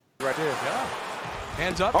right there. Yeah.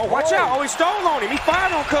 Hands up. Oh, watch out. Oh, he stole on him. He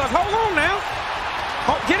fired on Cuz. Hold on now.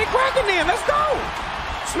 Get it cracking then. Let's go.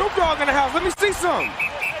 Snoop Dogg in the house. Let me see some.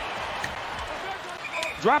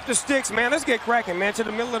 Drop the sticks, man. Let's get cracking, man, to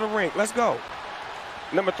the middle of the ring. Let's go.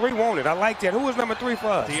 Number 3 wanted. I like that. Who was number 3 for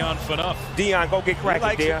us? Dion Phaneuf. Dion, go get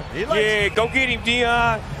cracking, Dion. Yeah, go get him,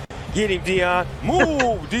 Dion. Get him, Dion.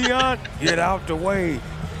 Move, Dion. Get out the way.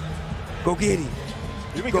 Go get him.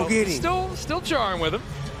 Go get him. Still jarring with him.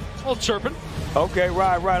 A little chirping. Okay,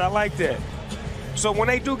 right. I like that. So when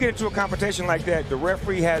they do get into a competition like that, the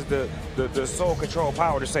referee has the sole control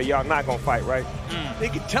power to say, y'all not going to fight, right? They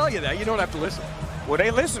can tell you that. You don't have to listen. Well,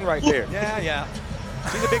 they listen right there. Yeah.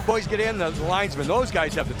 See the big boys get in, the linesmen. Those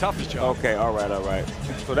guys have the toughest job. Okay, all right.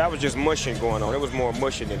 So that was just mushing going on. It was more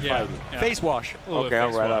mushing than fighting. Yeah. Face wash. Okay,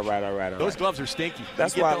 all right. Those gloves are stinky.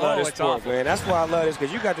 That's why I love this sport, man. That's why I love this,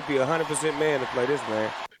 because you got to be 100% man to play this, man.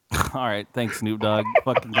 All right, thanks, Snoop Dogg.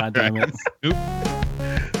 Fucking goddamn it. Snoop.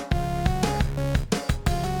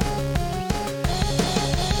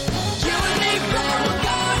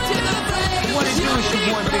 What it do is you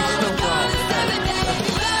one big Snoop Dogg.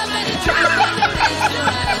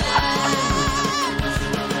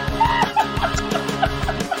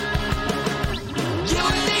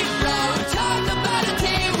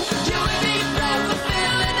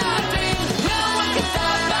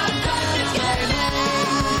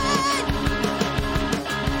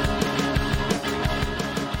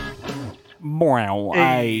 Wow,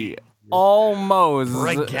 I almost.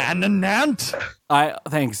 Thanks,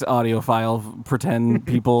 audiophile. Pretend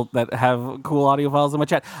people that have cool audio files in my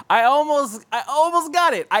chat. I almost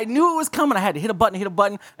got it. I knew it was coming. I had to hit a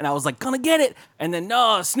button, and I was like, gonna get it. And then,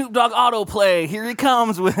 no, Snoop Dogg autoplay. Here he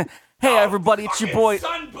comes with, hey, everybody, it's your boy.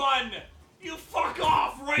 Sunbun, you fuck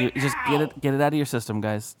off right Just now. get it out of your system,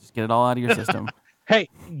 guys. Just get it all out of your system. Hey,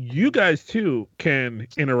 you guys too can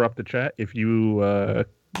interrupt the chat if you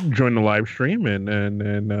join the live stream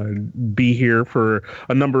and be here for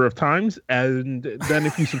a number of times, and then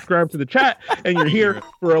if you subscribe to the chat and you're here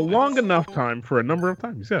for a long enough time for a number of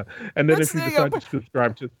times, and then if you decide to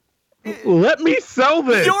subscribe to, let me sell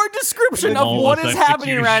this. Your description of what is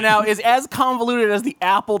happening right now is as convoluted as the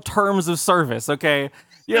Apple terms of service. Okay.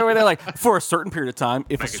 You know, where they're like, for a certain period of time,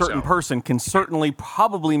 if a certain person can certainly,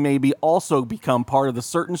 probably, maybe also become part of the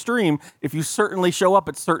certain stream, if you certainly show up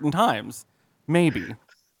at certain times, maybe.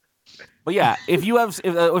 But yeah, if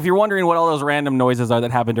you're wondering what all those random noises are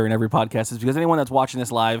that happen during every podcast, is because anyone that's watching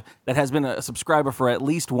this live that has been a subscriber for at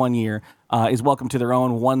least 1 year is welcome to their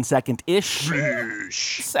own 1 second-ish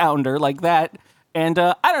sounder like that. And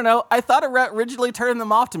I don't know, I thought originally turning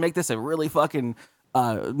them off to make this a really fucking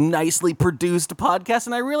nicely produced podcast,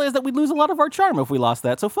 and I realized that we'd lose a lot of our charm if we lost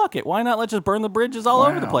that. So fuck it, why not? Let's just burn the bridges all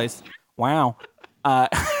over the place. Wow.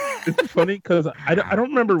 It's funny because I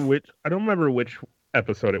don't remember which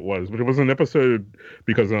episode it was, but it was an episode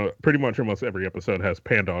because pretty much almost every episode has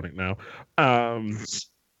Panda on it now.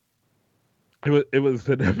 It was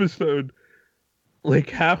an episode like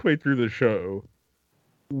halfway through the show.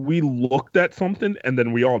 We looked at something and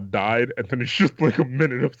then we all died, and then it's just like a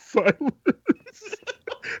minute of silence.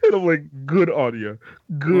 And I'm like, good audio,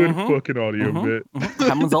 fucking audio bit.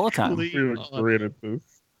 Happens all the time.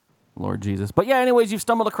 Lord Jesus. But yeah, anyways, you've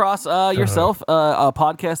stumbled across yourself a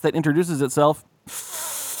podcast that introduces itself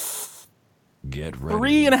Get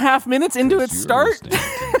ready. 3.5 minutes into its start.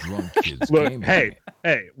 Look, hey,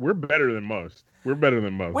 we're better than most. Wait, most of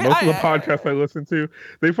the podcasts I listen to,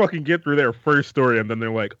 they fucking get through their first story and then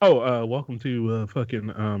they're like, "Oh, welcome to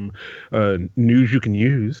fucking news you can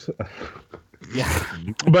use." Yeah,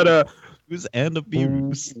 but news and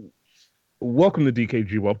abuse. Welcome to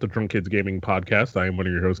DKG Welp, the Drunk Kids Gaming Podcast. I am one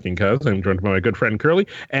of your hosts, King Kaz. I'm joined by my good friend Curly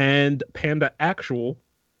and Panda Actual.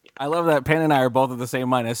 I love that Panda and I are both of the same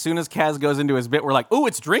mind. As soon as Kaz goes into his bit, we're like, "Ooh,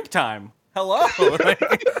 it's drink time." Hello.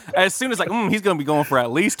 As soon as like, he's gonna be going for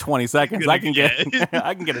at least 20 seconds. I can get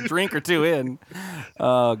a drink or two in.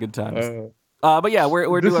 Oh, good times. But yeah,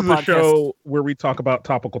 we're doing a podcast. This is a show where we talk about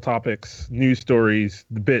topical topics, news stories,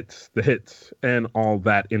 the bits, the hits, and all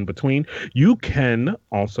that in between. You can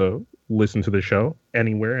also listen to the show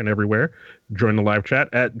anywhere and everywhere. Join the live chat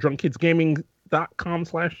at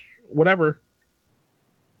drunkkidsgaming.com/whatever.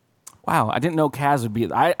 Wow, I didn't know Kaz would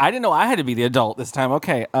be. I didn't know I had to be the adult this time.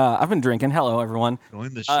 Okay, I've been drinking. Hello, everyone.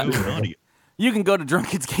 Join the show audio. You can go to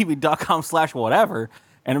drunkkidsgaming.com/whatever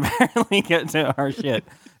and apparently get to our shit.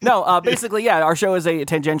 No, basically, yeah, our show is a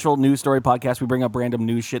tangential news story podcast. We bring up random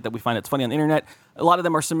news shit that we find it's funny on the internet. A lot of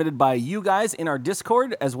them are submitted by you guys in our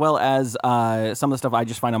Discord, as well as some of the stuff I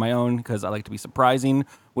just find on my own because I like to be surprising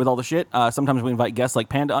with all the shit. Sometimes we invite guests like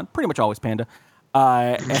Panda on, pretty much always Panda.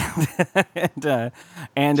 And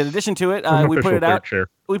in addition to it, we put Unofficial it out. third chair.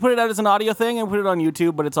 We put it out as an audio thing and put it on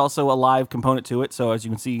YouTube, but it's also a live component to it. So as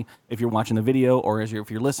you can see, if you're watching the video or if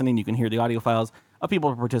you're listening, you can hear the audio files of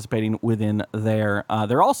people participating within there.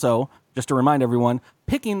 They're also, just to remind everyone,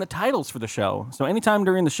 picking the titles for the show. So anytime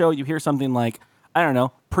during the show you hear something like, I don't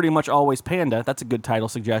know, pretty much always Panda, that's a good title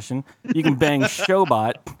suggestion. You can bang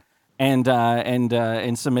Showbot and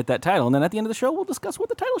submit that title. And then at the end of the show, we'll discuss what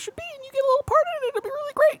the title should be, and you get a little part in it. It'll be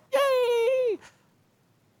really great. Yay!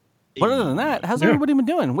 But other than that, how's everybody been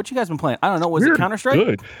doing? What you guys been playing? I don't know. Was it Counter-Strike?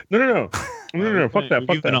 Good. No. Fuck that.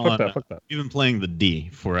 Fuck that. We've been playing the D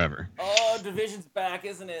forever. Oh, Division's back,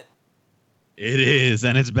 isn't it? It is,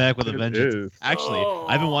 and it's back with a It vengeance. is. Actually,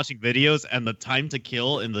 I've been watching videos, and the time to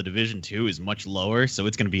kill in the Division 2 is much lower, so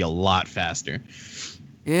it's going to be a lot faster.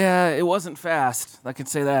 Yeah, it wasn't fast. I can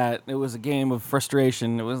say that. It was a game of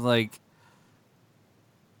frustration. It was like,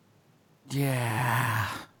 yeah.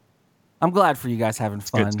 I'm glad for you guys having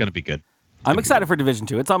fun. It's going to be good. I'm excited for Division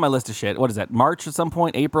 2. It's on my list of shit. What is that? March at some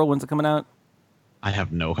point? April? When's it coming out? I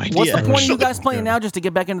have no idea. What's the point of you guys playing now, just to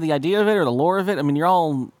get back into the idea of it or the lore of it? I mean, you're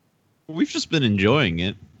all... We've just been enjoying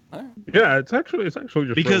it. Yeah, it's actually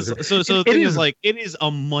just Because really so the thing is, like, it is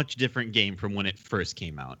a much different game from when it first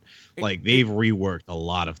came out. Like, they've reworked a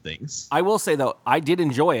lot of things. I will say though, I did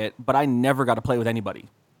enjoy it, but I never got to play with anybody.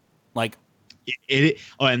 Like,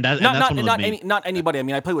 not anybody. I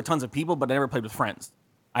mean, I played with tons of people, but I never played with friends.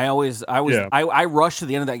 I rushed to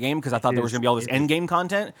the end of that game because I thought there was gonna be all this end game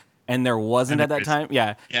content, and there wasn't at that time.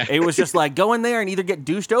 Yeah, it was just like go in there and either get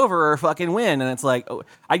douched over or fucking win. And it's like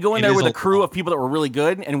I'd go in there with a crew of people that were really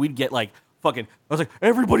good, and we'd get like fucking. I was like,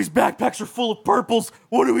 everybody's backpacks are full of purples.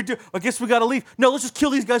 What do we do? I guess we gotta leave. No, let's just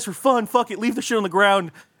kill these guys for fun. Fuck it, leave the shit on the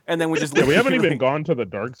ground, and then we just. we haven't even gone to the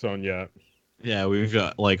dark zone yet. Yeah, we've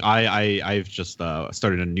got I've just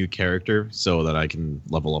started a new character so that I can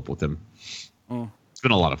level up with him. It's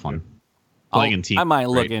been a lot of fun. Playing in team. I might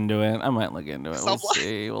look into it.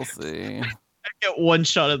 We'll see. I get one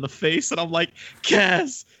shot in the face and I'm like,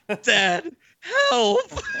 Kaz, Dad, help!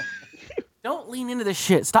 Don't lean into this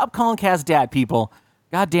shit. Stop calling Kaz Dad, people.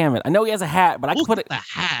 God damn it. I know he has a hat, but I can put it. The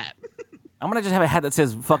hat. I'm gonna just have a hat that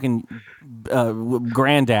says fucking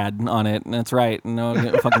granddad on it, and that's right. No,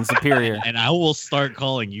 fucking superior. And I will start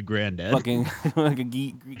calling you granddad. Fucking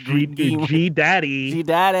G daddy. G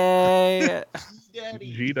daddy.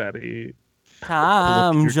 G daddy.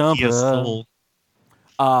 Time jumper.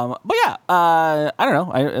 But yeah, I don't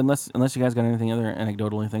know. Unless you guys got anything other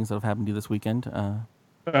anecdotal things that have happened to you this weekend.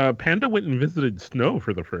 Panda went and visited Snow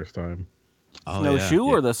for the first time. Snowshoe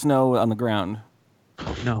or the snow on the ground?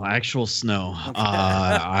 No, actual snow. Okay.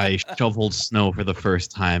 I shoveled snow for the first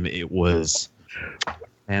time. It was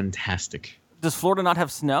fantastic. Does Florida not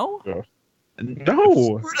have snow?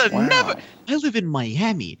 No. Florida never. I live in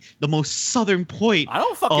Miami, the most southern point. I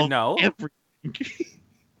don't fucking know. I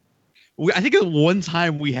think at one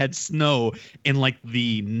time we had snow in like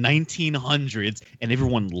the 1900s, and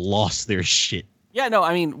everyone lost their shit. Yeah, no,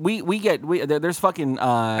 I mean there's fucking.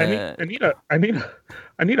 I need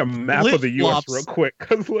a map of the U.S. real quick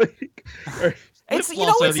because like it's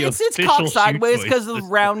cocked sideways because of the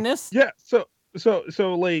roundness. Yeah, so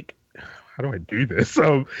like, how do I do this?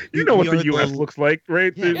 So you know what the U.S. looks like,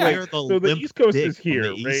 right? Yeah, so the East Coast is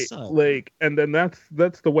here, right? Like, and then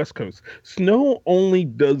that's the West Coast. Snow only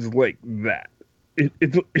does like that.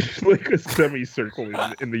 It's like a semicircle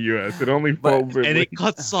in the U.S. It only falls in, and it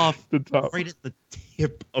cuts off the top, right at the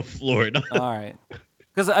tip of Florida. All right,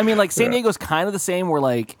 because I mean, like San Diego's kind of the same. Where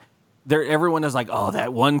like everyone is like, oh,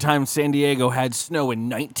 that one time San Diego had snow in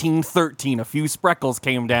 1913. A few spreckles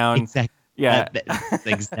came down. Exactly. Yeah, that's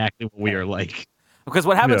exactly what we are like. Because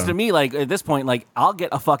what happens to me, like at this point, like I'll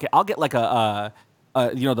get like a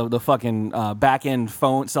the fucking back end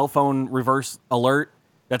cell phone reverse alert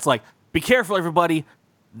that's like, be careful, everybody.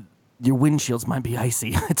 Your windshields might be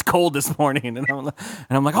icy. It's cold this morning, and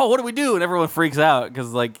I'm like, oh, what do we do? And everyone freaks out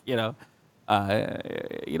because like you don't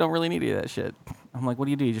really need any of that shit. I'm like, what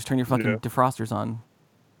do? You just turn your fucking defrosters on.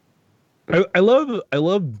 I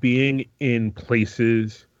love being in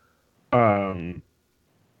places where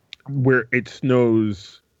it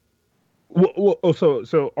snows.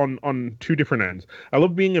 So on two different ends. I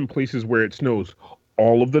love being in places where it snows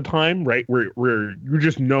all of the time, right? Where you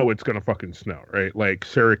just know it's gonna fucking snow, right? Like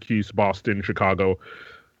Syracuse, Boston, Chicago,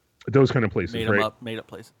 those kind of places, Made up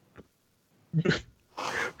places.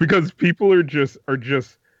 Because people are just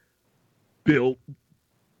built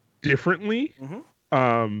differently.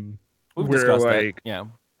 We've discussed that. Yeah.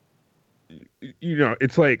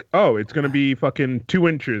 it's like, oh, it's gonna be fucking 2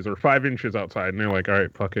 inches or 5 inches outside, and they're like, all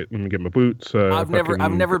right, fuck it, let me get my boots. I've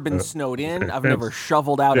never been snowed in. I've never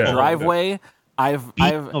shoveled out a driveway. I've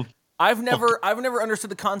never understood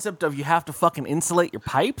the concept of you have to fucking insulate your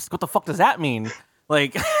pipes. What the fuck does that mean?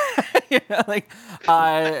 Like,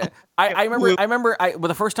 I remember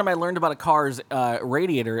the first time I learned about a car's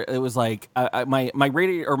radiator, it was like my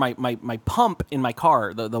radiator or my pump in my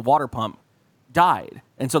car, the water pump, died,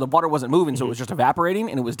 and so the water wasn't moving, so it was just evaporating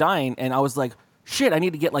and it was dying, and I was like, shit, I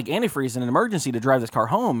need to get like antifreeze in an emergency to drive this car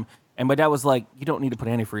home. And my dad was like, you don't need to put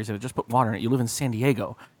antifreeze in it, just put water in it. You live in San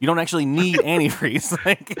Diego. You don't actually need antifreeze.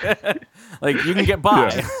 like you can get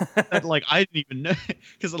by. Yeah. Like I didn't even know,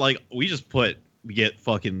 because like we get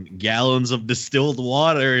fucking gallons of distilled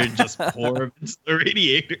water and just pour them into the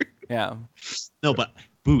radiator. Yeah. No, but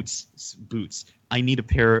boots. I need a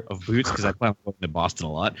pair of boots because I plan on going to Boston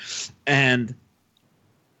a lot. And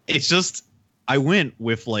it's just, I went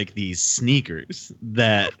with like these sneakers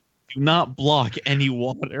that do not block any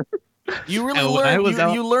water. You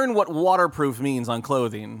really you learn what waterproof means on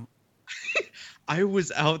clothing. I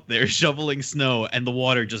was out there shoveling snow and the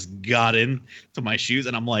water just got into my shoes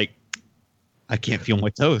and I'm like, I can't feel my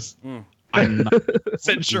toes. I'm not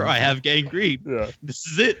sure I have gangrene. Yeah. This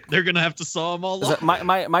is it. They're going to have to saw them all off.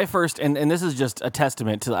 My first, and this is just a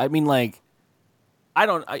testament to, I mean, like,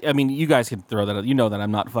 I mean, you guys can throw that out. You know that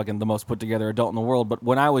I'm not fucking the most put together adult in the world, but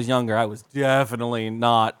when I was younger, I was definitely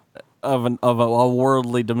not of a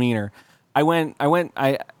worldly demeanor.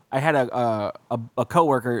 I had a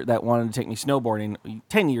coworker that wanted to take me snowboarding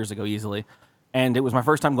 10 years ago easily. And it was my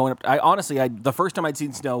first time going up. The first time I'd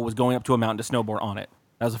seen snow was going up to a mountain to snowboard on it.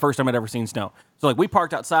 That was the first time I'd ever seen snow. So like we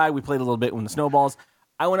parked outside, we played a little bit with the snowballs.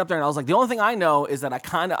 I went up there and I was like, the only thing I know is that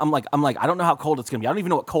I'm like, I don't know how cold it's gonna be. I don't even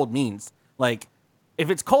know what cold means. Like, if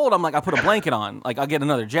it's cold, I'm like, I put a blanket on. Like, I'll get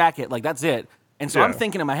another jacket. Like, that's it. And so I'm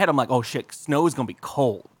thinking in my head, I'm like, oh shit, snow's gonna be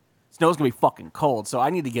cold. Snow's gonna be fucking cold. So I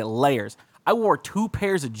need to get layers. I wore 2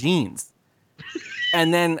 pairs of jeans,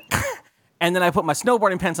 and then I put my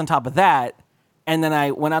snowboarding pants on top of that. And then I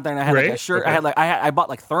went out there and I had like a shirt. Okay. I bought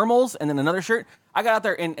like thermals and then another shirt. I got out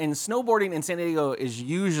there and snowboarding in San Diego is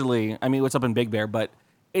usually, I mean, what's up in Big Bear, but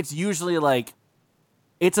it's usually like,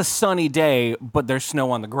 it's a sunny day, but there's snow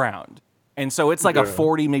on the ground. And so it's like a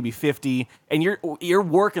 40, maybe 50, and you're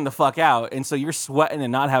working the fuck out. And so you're sweating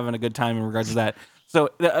and not having a good time in regards to that. So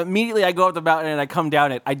immediately I go up the mountain and I come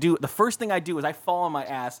down it. The first thing I do is I fall on my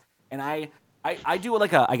ass and I do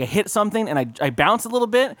like I hit something and I bounce a little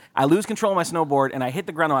bit. I lose control of my snowboard and I hit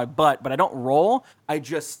the ground on my butt, but I don't roll. I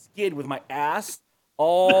just skid with my ass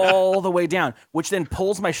all the way down, which then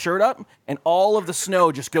pulls my shirt up and all of the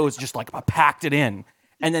snow just goes like I packed it in.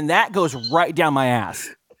 And then that goes right down my ass.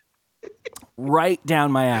 Right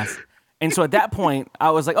down my ass. And so at that point,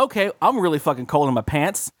 I was like, okay, I'm really fucking cold in my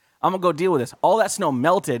pants. I'm gonna go deal with this. All that snow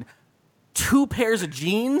melted. 2 pairs of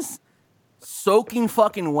jeans soaking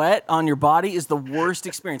fucking wet on your body is the worst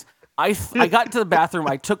experience. I got to the bathroom,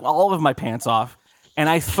 I took all of my pants off, and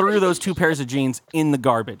I threw those 2 pairs of jeans in the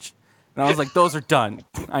garbage. And I was like, those are done.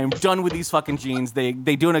 I am done with these fucking jeans. They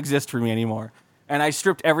don't exist for me anymore. And I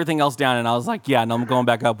stripped everything else down, and I was like, yeah, no, I'm going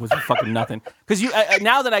back up with fucking nothing. Because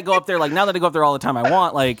now that I go up there all the time I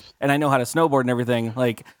want, like, and I know how to snowboard and everything,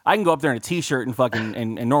 like, I can go up there in a t-shirt and fucking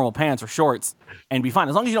and normal pants or shorts and be fine.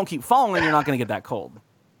 As long as you don't keep falling, you're not going to get that cold.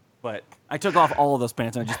 But I took off all of those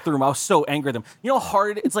pants and I just threw them. I was so angry at them. You know how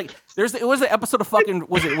hard it's like. It was the episode of fucking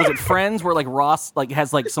was it Friends where like Ross like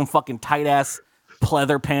has like some fucking tight ass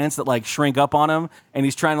pleather pants that like shrink up on him, and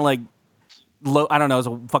he's trying to like. I don't know, it's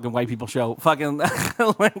a fucking white people show. Fucking,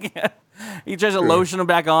 like, he tries to lotion them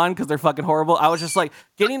back on because they're fucking horrible. I was just like,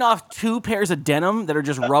 getting off 2 pairs of denim that are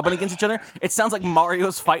just rubbing against each other. It sounds like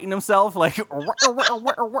Mario's fighting himself. Like,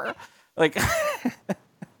 like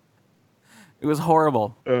it was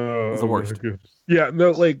horrible. It was the worst. Yeah,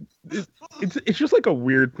 no, like, it's just like a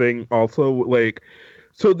weird thing also. Like,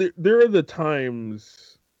 so there are the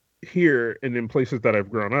times here and in places that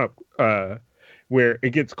I've grown up, where it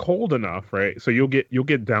gets cold enough, right? So you'll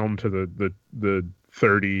get down to the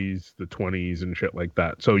 30s, the 20s and shit like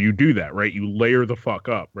that. So you do that, right? You layer the fuck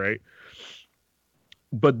up, right?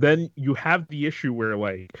 But then you have the issue where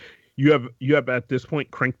like you have at this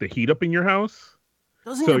point cranked the heat up in your house.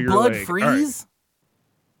 Doesn't your blood freeze?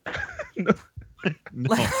 Right.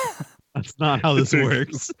 No, that's not how this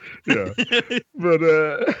works. Yeah,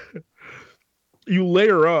 but you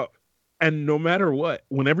layer up, and no matter what,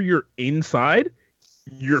 whenever you're inside,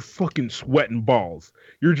 you're fucking sweating balls.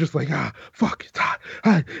 You're just like, fuck, it's hot.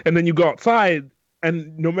 And then you go outside,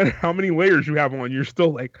 and no matter how many layers you have on, you're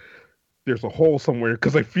still like, there's a hole somewhere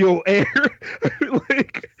because I feel air.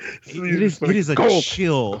 Like, It is a cold.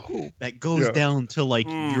 chill that goes down to like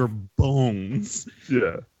your bones.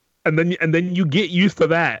 Yeah. And then you get used to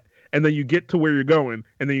that, and then you get to where you're going,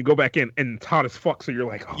 and then you go back in, and it's hot as fuck. So you're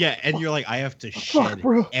like, oh, Yeah, and you're like, I have to shed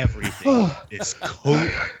bro. everything. This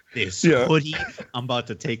coat, this hoodie. I'm about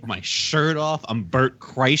to take my shirt off. I'm Bert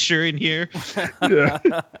Kreischer in here.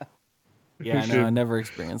 Yeah, no, I never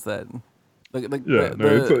experienced that.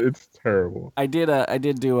 It's terrible. I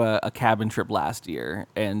did do a cabin trip last year,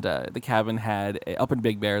 and the cabin had up in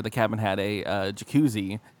Big Bear. The cabin had a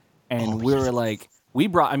jacuzzi, and we were like, we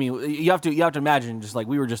brought. I mean, you have to imagine, just like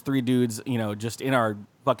we were just three dudes, just in our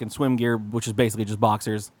fucking swim gear, which is basically just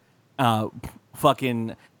boxers,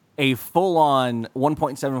 fucking a full on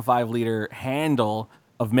 1.75 liter handle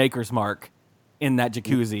of Maker's Mark in that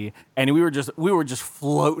jacuzzi, and we were just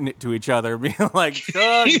floating it to each other, being like,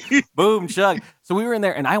 chug, boom, chug. So we were in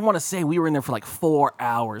there, and I want to say we were in there for like 4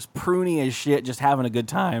 hours, pruny as shit, just having a good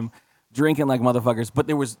time, drinking like motherfuckers. But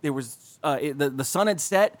there was the sun had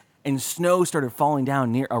set, and snow started falling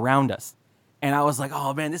down around us, and I was like,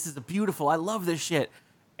 oh man, this is beautiful. I love this shit,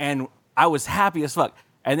 and I was happy as fuck.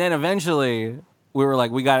 And then eventually we were like,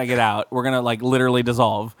 we gotta get out. We're gonna like literally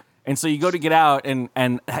dissolve. And so you go to get out, and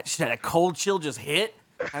that cold chill just hit,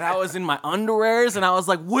 and I was in my underwears, and I was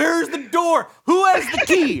like, where's the door? Who has the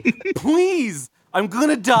key? Please, I'm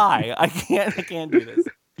gonna die. I can't do this.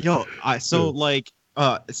 Yo,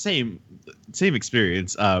 same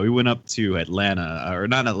experience. We went up to Atlanta, or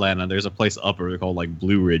not Atlanta. There's a place upper called like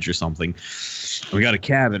Blue Ridge or something. We got a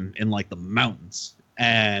cabin in like the mountains,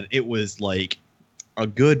 and it was like a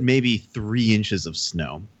good maybe 3 inches of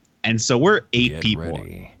snow. And so we're 8 people.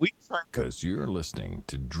 Because you're listening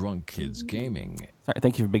to Drunk Kids Gaming. Sorry,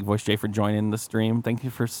 thank you, Big Voice Jay, for joining the stream. Thank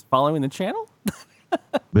you for following the channel.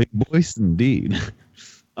 Big voice indeed.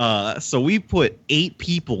 So we put 8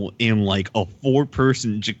 people in like a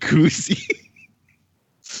 4-person jacuzzi.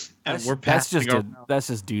 And that's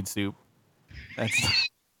just dude soup.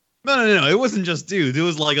 No. It wasn't just dudes. It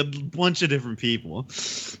was like a bunch of different people.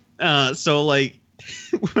 So like,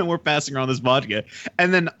 when we're passing around this vodka,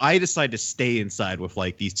 and then I decide to stay inside with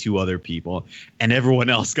like these 2 other people, and everyone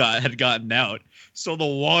else had gotten out. So the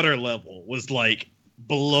water level was like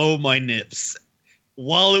below my nips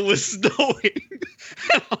while it was snowing.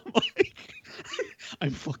 And I'm like,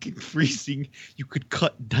 I'm fucking freezing. You could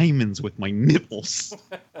cut diamonds with my nipples.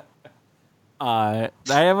 I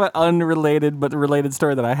have an unrelated but related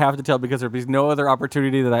story that I have to tell, because there'll be no other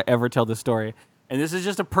opportunity that I ever tell this story. And this is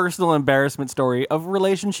just a personal embarrassment story of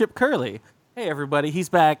relationship Curly. Hey, everybody, he's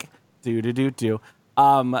back. Do.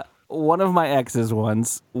 One of my exes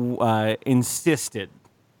once insisted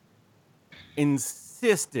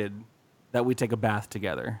that we take a bath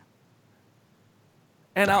together.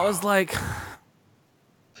 And I was like,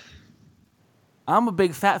 I'm a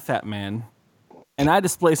big fat man, and I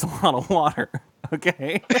displace a lot of water,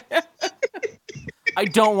 okay? I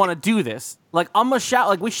don't want to do this. Like, I'm a shower.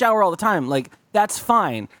 Like, we shower all the time. Like, that's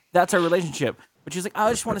fine. That's our relationship. But she's like, I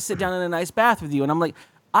just want to sit down in a nice bath with you. And I'm like,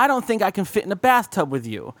 I don't think I can fit in a bathtub with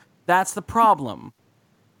you. That's the problem.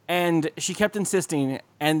 And she kept insisting.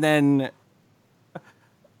 And then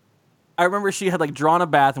I remember she had like drawn a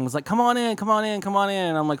bath and was like, come on in.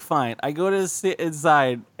 And I'm like, fine. I go to sit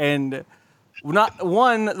inside, and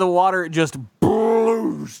the water just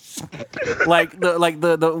like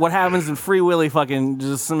the what happens in Free Willy fucking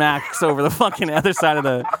just smacks over the fucking other side of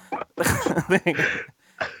the thing,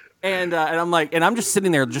 and I'm like, and I'm just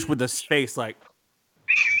sitting there just with this face like,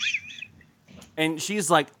 and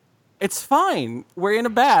she's like, it's fine, we're in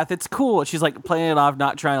a bath, it's cool. She's like playing it off,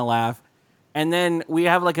 not trying to laugh, and then we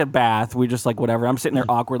have like a bath. We just like whatever. I'm sitting there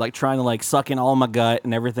awkward, like trying to like suck in all my gut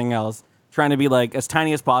and everything else, trying to be like as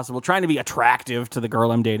tiny as possible, trying to be attractive to the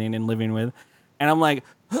girl I'm dating and living with. And I'm like,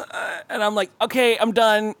 okay, I'm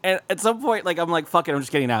done. And at some point, like, I'm like, fuck it, I'm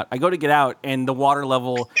just getting out. I go to get out, and the water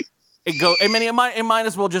level, it might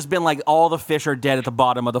as well just been like all the fish are dead at the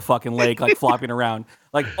bottom of the fucking lake, like flopping around.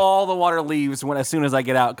 Like all the water leaves as soon as I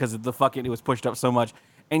get out, because it was pushed up so much.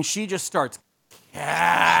 And she just starts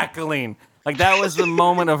cackling. Like that was the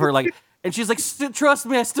moment of her like, and she's like, trust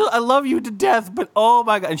me, I love you to death, but oh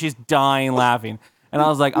my God. And she's dying laughing. And I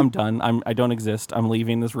was like, I'm done. I don't exist. I'm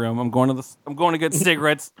leaving this room. I'm going to get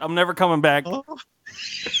cigarettes. I'm never coming back.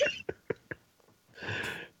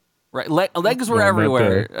 Right. Legs were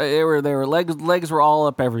everywhere. They were legs were all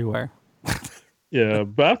up everywhere. Yeah,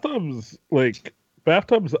 bathtubs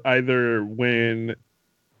either when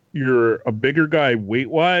you're a bigger guy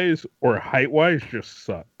weight-wise or height-wise just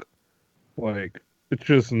suck. Like, it's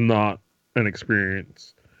just not an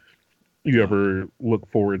experience you ever look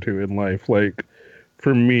forward to in life. Like,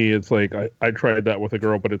 for me, it's like I tried that with a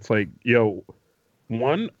girl, but it's like, yo,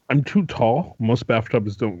 one, I'm too tall. Most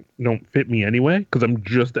bathtubs don't fit me anyway because I'm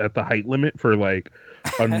just at the height limit for like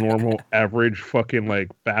a normal average fucking like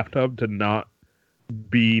bathtub to not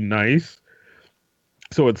be nice.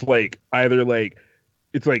 So it's like either like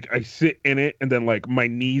it's like I sit in it and then like my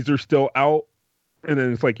knees are still out. And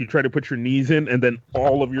then it's like you try to put your knees in, and then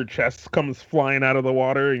all of your chest comes flying out of the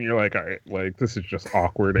water, and you're like, all right, like this is just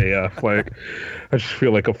awkward AF. Like, I just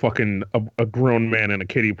feel like a fucking a grown man in a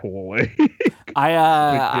kiddie pool.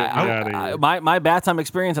 My bath time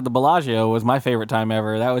experience at the Bellagio was my favorite time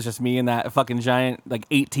ever. That was just me in that fucking giant like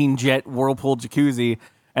 18 jet whirlpool jacuzzi.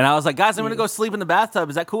 And I was like, guys, I'm gonna go sleep in the bathtub.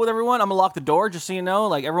 Is that cool with everyone? I'm gonna lock the door just so you know.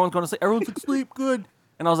 Like everyone's gonna sleep. Everyone's like, sleep good.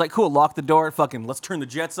 And I was like, cool, lock the door. Fucking, let's turn the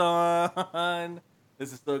jets on.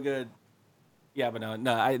 This is so good. Yeah, but no.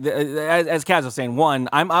 As Kaz was saying,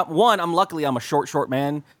 I'm luckily I'm a short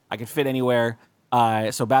man. I can fit anywhere.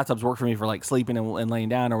 So bathtubs work for me for like sleeping and laying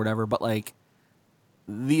down or whatever. But like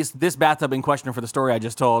this bathtub in question for the story I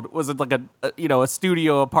just told was like a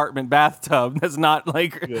studio apartment bathtub. That's not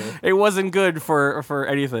like It wasn't good for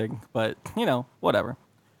anything. But whatever.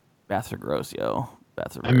 Baths are gross, yo.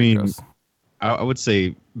 Baths are very gross. I would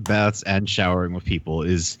say baths and showering with people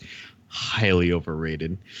is highly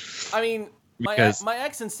overrated. I mean, my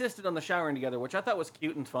ex insisted on the showering together, which I thought was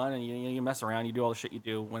cute and fun, and you mess around, you do all the shit you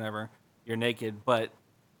do whenever you're naked, but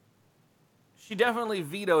she definitely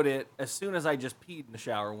vetoed it as soon as I just peed in the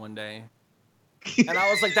shower one day. And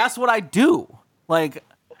I was like, that's what I do. Like,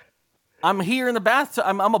 I'm here in the bathtub,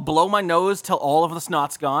 I'm gonna blow my nose till all of the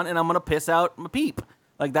snot's gone, and I'm gonna piss out my peep.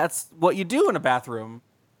 Like, that's what you do in a bathroom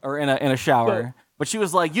or in a shower. But she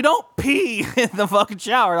was like, you don't pee in the fucking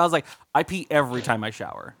shower. And I was like, I pee every time I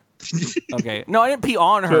shower. Okay. No, I didn't pee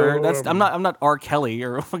on her. I'm not R. Kelly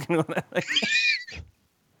or fucking whatever.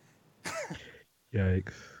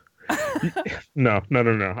 Yikes. No. All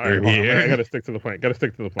right, I gotta stick to the point.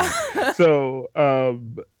 So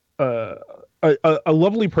a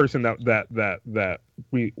lovely person that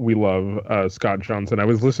we love, Scott Johnson. I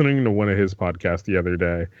was listening to one of his podcasts the other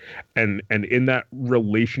day, and in that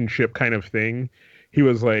relationship kind of thing, he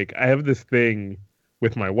was like, I have this thing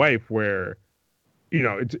with my wife where,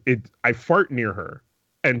 I fart near her,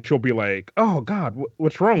 and she'll be like, oh God,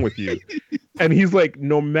 what's wrong with you? And he's like,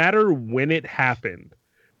 no matter when it happened,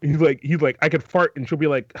 he's like, I could fart, and she'll be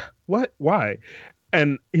like, what? Why?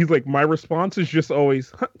 And he's like, my response is just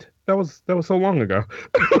always, that was so long ago.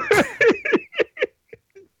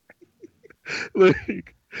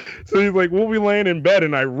 Like, so he's like, we'll be laying in bed,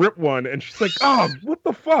 and I rip one, and she's like, oh, what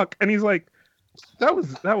the fuck? And he's like, that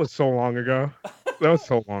was so long ago. That was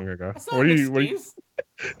so long ago. What are you? And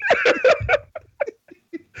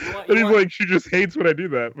he's like, she just hates when I do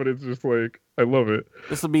that, but it's just like, I love it.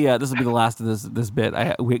 This will be the last of this bit,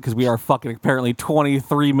 because we are fucking apparently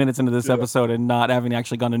 23 minutes into this episode and not having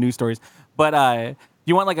actually gone to news stories. But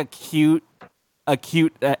you want like a cute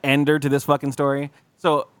ender to this fucking story?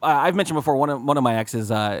 So I've mentioned before, one of my exes,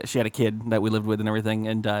 she had a kid that we lived with and everything,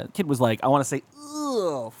 and kid was like, I want to say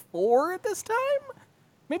 4 at this time,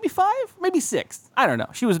 maybe 5, maybe 6. I don't know.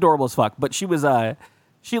 She was adorable as fuck, but she was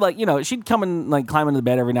she like, she'd come and like climb into the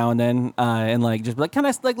bed every now and then, and like just be like, can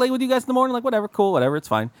I like lay with you guys in the morning? Like, whatever, cool, whatever, it's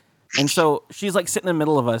fine. And so she's like sitting in the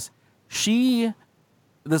middle of us.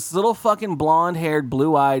 This little fucking blonde-haired,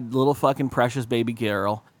 blue-eyed, little fucking precious baby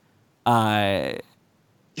girl,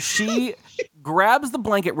 she grabs the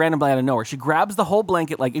blanket randomly out of nowhere. She grabs the whole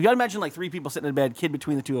blanket, like, if you gotta imagine like 3 people sitting in bed, kid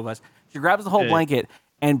between the 2 of us. She grabs the whole blanket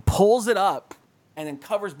and pulls it up and then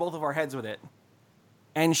covers both of our heads with it.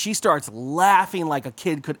 And she starts laughing like a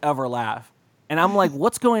kid could ever laugh. And I'm like,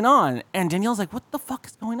 what's going on? And Danielle's like, what the fuck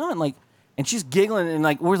is going on? Like, and she's giggling, and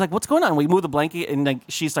like, we're like, what's going on? We move the blanket, and like,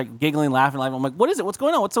 she's like giggling, laughing. I'm like, what is it? What's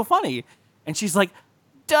going on? What's so funny? And she's like,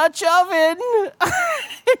 Dutch oven.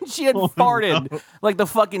 And she had farted like the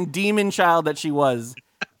fucking demon child that she was,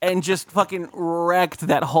 and just fucking wrecked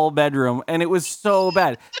that whole bedroom. And it was so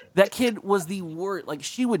bad. That kid was the worst. Like,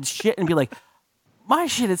 she would shit and be like, my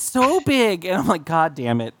shit is so big. And I'm like, God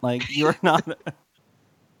damn it. Like, you're not.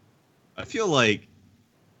 I feel like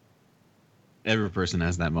every person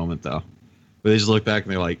has that moment, though, where they just look back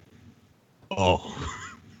and they're like, oh.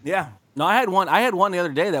 Yeah. No, I had one the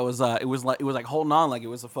other day that was it was like holding on like it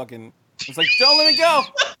was a fucking, it was like, don't let me go.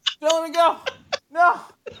 Don't let me go. No.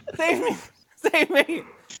 Save me.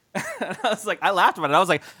 And I was like, I laughed about it. I was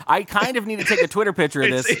like, I kind of need to take a Twitter picture of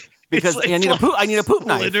this because like I need a poop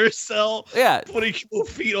knife. Splinter Cell. Yeah. Putting your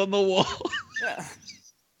feet on the wall. Yeah.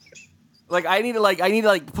 Like I need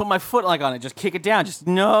to put my foot like on it, just kick it down, just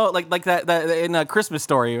no, like that in a Christmas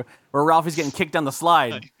Story where Ralphie's getting kicked down the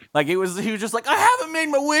slide. Like he was just like, I haven't made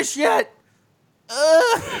my wish yet.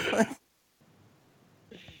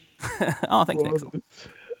 Oh, thanks, Nick.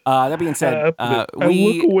 That being said, I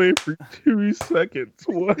look away for 2 seconds.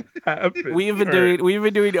 What happened? We've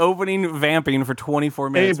been doing opening vamping for 24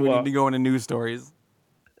 minutes. We need to go into news stories.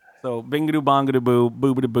 So bingadoo bongadoo boo,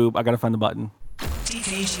 boobadoo boop. I gotta find the button.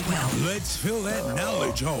 DKG Well. Let's fill that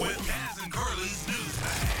knowledge hole with Kaz and Carly's News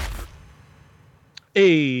Bag.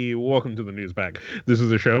 Hey, welcome to the News Bag. This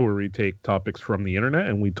is a show where we take topics from the internet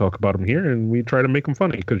and we talk about them here and we try to make them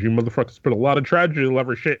funny because you motherfuckers put a lot of tragedy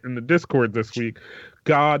lover shit in the Discord this week.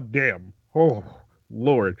 God damn. Oh,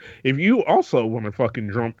 Lord. If you also want to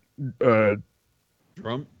fucking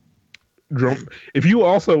if you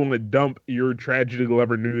also want to dump your tragedy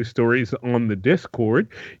lover news stories on the Discord,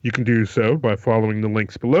 you can do so by following the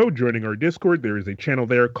links below, joining our Discord. There is a channel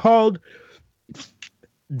there called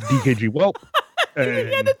DKG Welp. You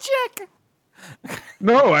had to check.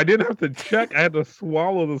 No, I didn't have to check. I had to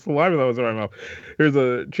swallow the saliva that was in my mouth. There's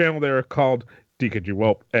a channel there called DKG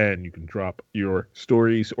Welp, and you can drop your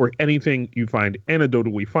stories or anything you find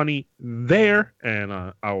anecdotally funny there, and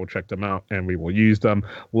I will check them out, and we will use them.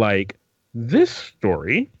 Like this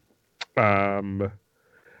story that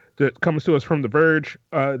comes to us from The Verge.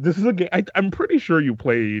 This is a game. I'm pretty sure you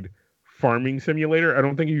played Farming Simulator. I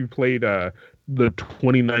don't think you played the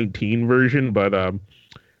 2019 version, but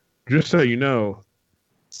just so you know,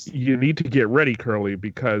 you need to get ready, Curly,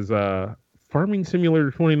 because Farming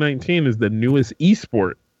Simulator 2019 is the newest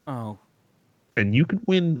esport. Oh. And you could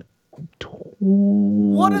win.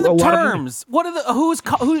 What are the terms? What are the who is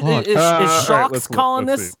Shocks right, calling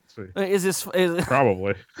let's this? see. Is this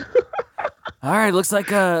Probably. All right, looks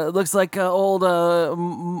like old I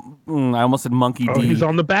almost said Monkey D. He's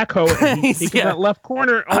on the backhoe. And he's taking that left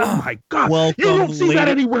corner. Oh my God! Welcome, you don't see that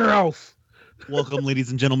anywhere else. Welcome,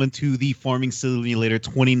 ladies and gentlemen, to the Farming Simulator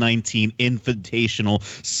 2019 Invitational,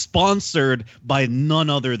 sponsored by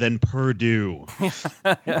none other than Purdue.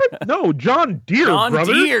 No, John Deere, John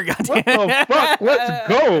brother. Deere, what the fuck? Let's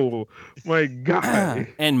go, my God.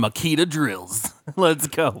 And Makita drills. Let's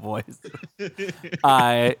go, boys.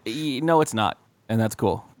 No, it's not, and that's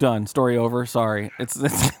cool. Done. Story over. Sorry. It's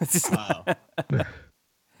Wow.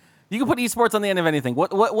 You can put esports on the end of anything.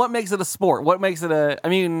 What makes it a sport? What makes it a? I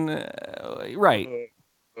mean, right.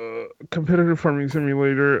 Competitive Farming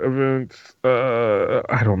Simulator events.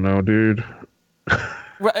 I don't know, dude.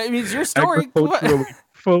 Right, I mean, it's your story. Agriculturally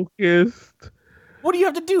focused. What do you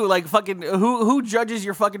have to do? Like fucking who judges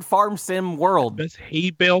your fucking farm sim world? Best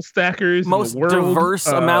hay bale stackers. Most in the world. diverse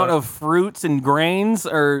amount of fruits and grains,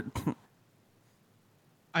 or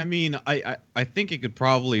I mean, I think it could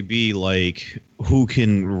probably be like who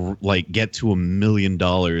can like get to $1 million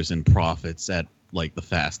in profits at like the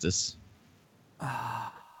fastest. I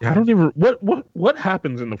don't even what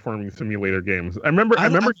happens in the Farming Simulator games. I remember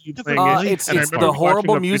you playing it. It's the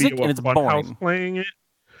horrible music and it's Funhouse boring. Playing it.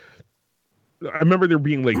 I remember there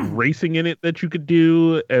being like racing in it that you could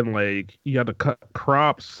do, and like you had to cut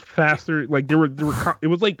crops faster. Like there were it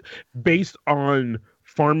was like based on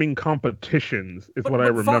farming competitions is what I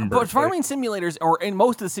remember. But farming simulators, and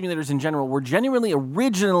most of the simulators in general, were genuinely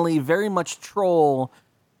originally very much troll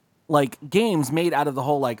like games made out of the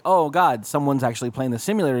whole like, oh God, someone's actually playing the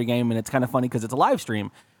simulator game and it's kind of funny because it's a live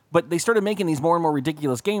stream. But they started making these more and more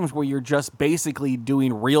ridiculous games where you're just basically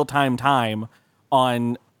doing real-time time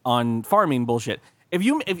on farming bullshit. If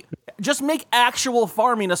just make actual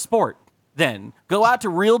farming a sport. Then go out to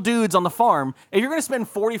real dudes on the farm. If you're gonna spend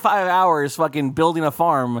 45 hours fucking building a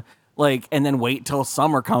farm, like, and then wait till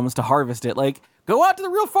summer comes to harvest it, like, go out to the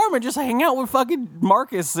real farm and just hang out with fucking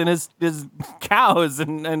Marcus and his cows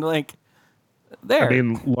and like there. I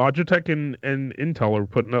mean, Logitech and Intel are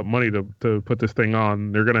putting up money to put this thing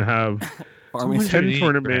on. They're gonna have 10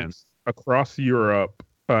 tournaments across Europe,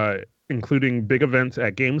 including big events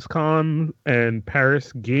at Gamescom and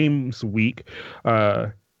Paris Games Week.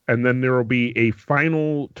 And then there will be a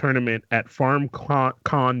final tournament at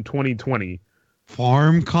FarmCon 2020.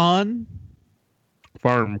 FarmCon?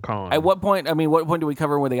 FarmCon. At what point? I mean, what point do we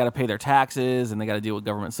cover where they got to pay their taxes and they got to deal with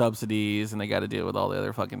government subsidies and they got to deal with all the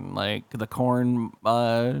other fucking like the corn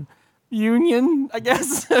union? I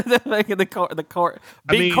guess like the corn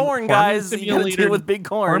corn guys. You got to deal with big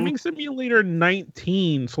corn. Farming Simulator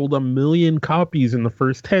 19 sold 1 million copies in the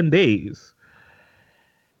first 10 days.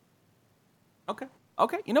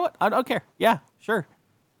 Okay, you know what? I don't care. Yeah, sure.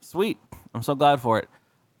 Sweet. I'm so glad for it.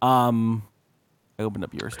 I opened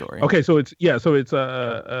up your story. Okay, so it's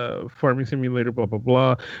Farming Simulator, blah, blah,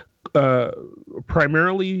 blah.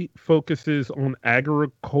 Primarily focuses on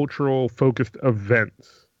agricultural focused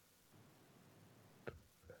events.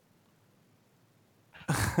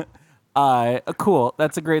 Cool.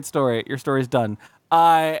 That's a great story. Your story's done.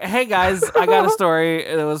 Hey guys, I got a story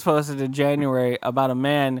that was posted in January about a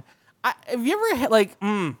man. Have you ever had like,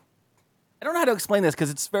 I don't know how to explain this because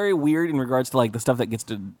it's very weird in regards to like the stuff that gets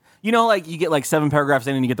to, like you get like 7 paragraphs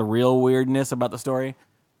in and you get the real weirdness about the story.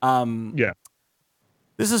 Yeah.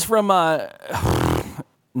 This is from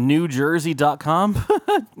NewJersey.com,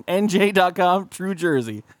 NJ.com, True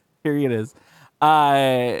Jersey. Here it is.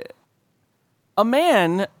 A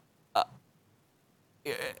man,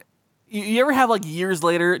 you ever have like years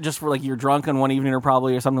later, just for like you're drunk on one evening or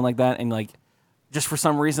probably or something like that, and like just for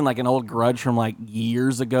some reason like an old grudge from like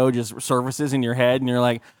years ago just surfaces in your head, and you're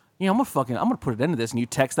like, I'm gonna put it into this, and you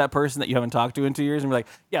text that person that you haven't talked to in 2 years, and be like,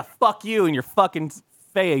 yeah, fuck you in your fucking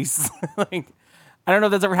face. Like, I don't know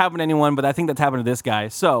if that's ever happened to anyone, but I think that's happened to this guy.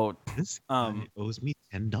 So this guy owes me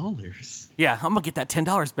 $10. Yeah, I'm gonna get that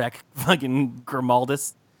 $10 back, fucking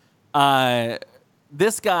Grimaldus.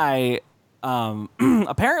 This guy,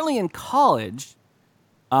 apparently in college,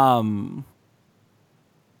 so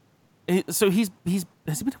has he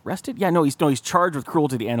been arrested? Yeah, no, he's charged with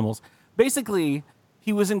cruelty to animals. Basically,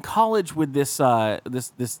 he was in college with this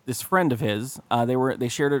friend of his. They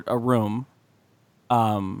shared a room.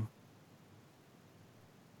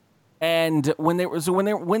 And when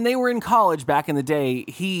they were in college back in the day,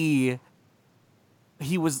 he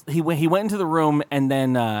went into the room and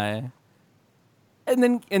then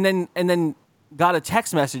got a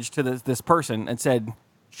text message to this person and said,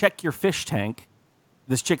 check your fish tank.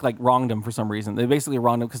 This chick like wronged him for some reason. They basically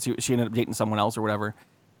wronged him because she ended up dating someone else or whatever.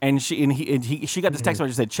 And she got this text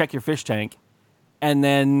message that said, check your fish tank. And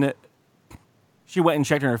then she went and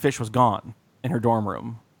checked and her fish was gone in her dorm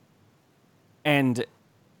room. And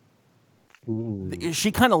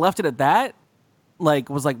she kind of left it at that. Like,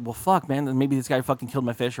 was like, well, fuck, man. Then maybe this guy fucking killed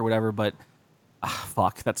my fish or whatever. But,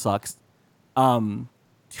 fuck, that sucks. 2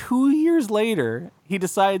 years later, he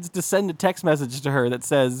decides to send a text message to her that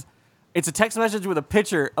says, it's a text message with a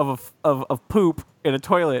picture of poop in a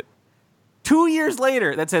toilet. 2 years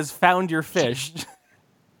later, that says, found your fish.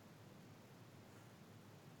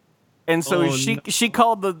 And so she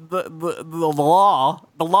called the law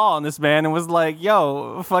on this man and was like,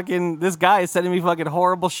 yo, fucking this guy is sending me fucking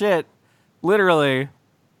horrible shit, literally.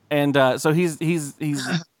 And so he's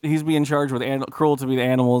being charged with cruelty to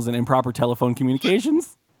animals and improper telephone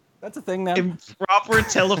communications. That's a thing now. Improper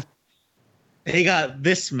telephone. They got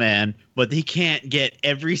this man, but he can't get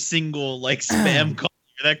every single like spam call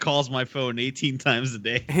that calls my phone 18 times a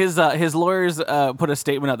day. His lawyers put a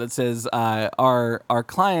statement out that says, our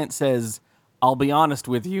client says, I'll be honest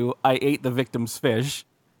with you, I ate the victim's fish,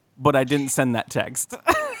 but I didn't send that text.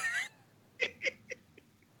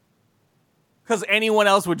 Because anyone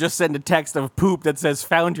else would just send a text of poop that says,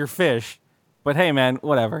 found your fish. But hey, man,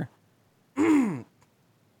 whatever.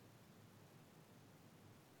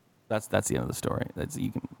 That's the end of the story.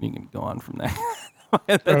 You can go on from there.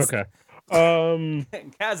 Okay.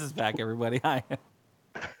 Kaz is back, everybody. Hi.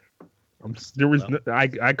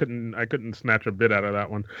 I couldn't snatch a bit out of that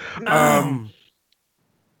one.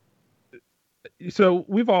 So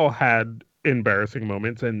we've all had embarrassing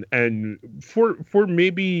moments, and for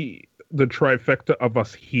maybe the trifecta of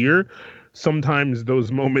us here, sometimes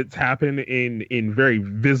those moments happen in very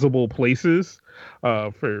visible places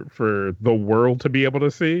for the world to be able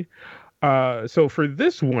to see. So for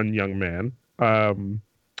this one young man,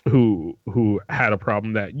 who had a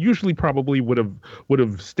problem that usually probably would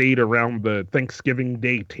have stayed around the Thanksgiving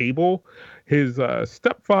Day table, his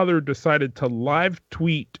stepfather decided to live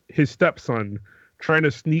tweet his stepson trying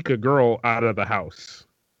to sneak a girl out of the house.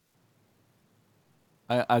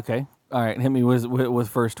 Okay. All right. Hit me with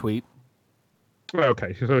first tweet.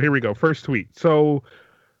 Okay. So here we go. First tweet. So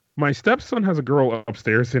my stepson has a girl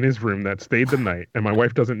upstairs in his room that stayed the night, and my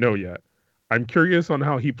wife doesn't know yet. I'm curious on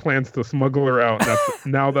how he plans to smuggle her out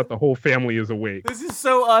now that the whole family is awake. This is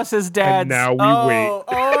so us as dads. And now we wait.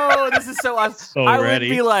 Oh, this is so us. Already. I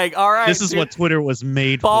would be like, all right. This is what Twitter was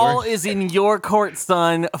made Ball for. is in your court,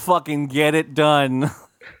 son. Fucking get it done.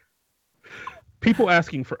 People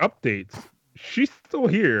asking for updates. She's still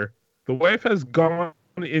here. The wife has gone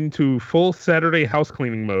into full Saturday house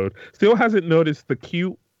cleaning mode. Still hasn't noticed the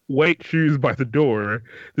cute white shoes by the door.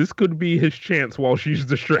 This could be his chance while she's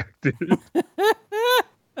distracted.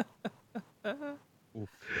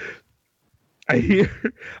 I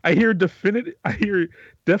hear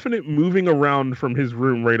definite moving around from his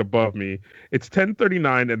room right above me. It's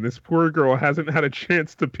 10:39 and this poor girl hasn't had a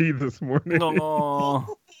chance to pee this morning.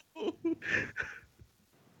 No.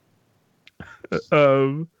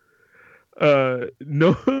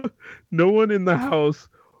 No one in the house.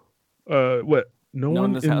 no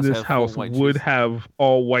one in this house would have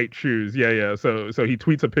all white shoes. Yeah. So he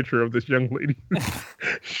tweets a picture of this young lady.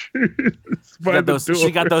 She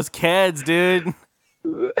got those kids, dude.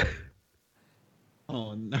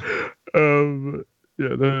 Oh no.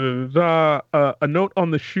 A note on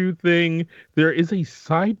the shoe thing. There is a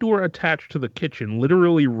side door attached to the kitchen,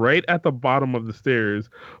 literally right at the bottom of the stairs.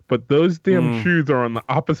 But those damn shoes are on the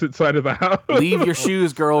opposite side of the house. Leave your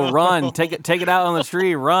shoes, girl. Run. Take it out on the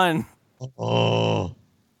street. Run. Oh.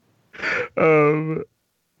 11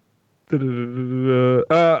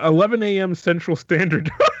 a.m. Central Standard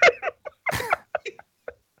Time.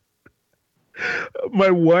 My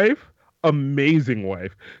wife. Amazing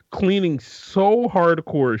wife, cleaning so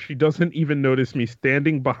hardcore she doesn't even notice me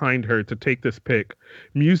standing behind her to take this pic.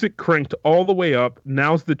 Music cranked all the way up.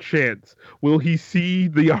 Now's the chance. Will he see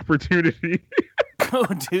the opportunity? Go,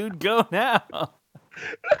 dude, go now.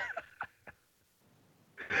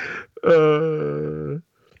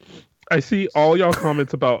 I see all y'all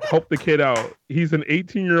comments about help the kid out. He's an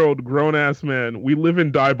 18-year-old grown-ass man. We live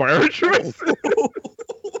and die by our choices.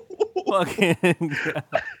 Fucking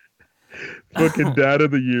fucking dad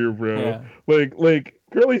of the year, bro. Yeah. Like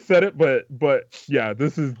Curly said it, but yeah,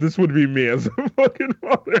 this would be me as a fucking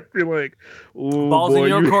father. I'd be like, oh, balls boy, in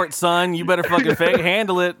your court, son. You better fucking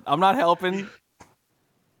handle it. I'm not helping.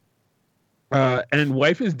 And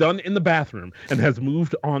wife is done in the bathroom and has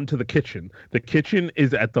moved on to the kitchen. The kitchen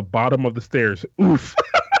is at the bottom of the stairs. Oof.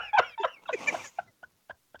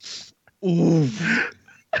 Oof.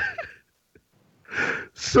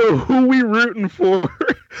 So who we rooting for?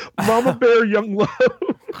 Mama Bear, Young Love.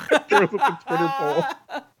 Throws up the Twitter poll.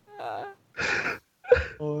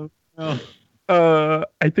 Oh, no.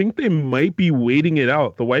 I think they might be waiting it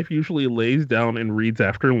out. The wife usually lays down and reads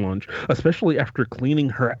after lunch, especially after cleaning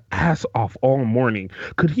her ass off all morning.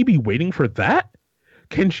 Could he be waiting for that?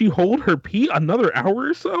 Can she hold her pee another hour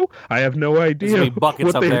or so? I have no idea what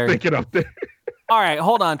they're thinking up there. All right,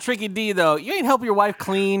 hold on. Tricky D, though. You ain't help your wife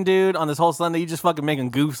clean, dude, on this whole Sunday. You just fucking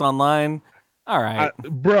making goofs online. All right.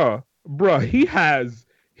 Bruh,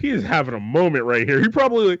 he is having a moment right here. He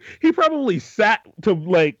probably sat to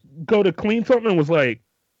like go to clean something and was like,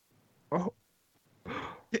 oh,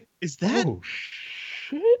 is that? Oh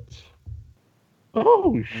shit!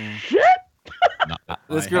 Oh shit!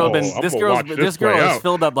 This girl has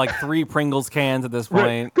filled up like 3 Pringles cans at this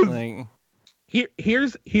point. Right,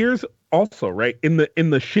 here's also right in the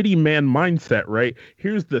shitty man mindset, right?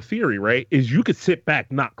 Here's the theory, right? Is you could sit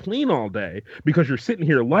back, not clean all day because you're sitting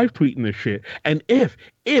here live tweeting this shit. And if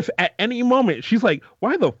at any moment she's like,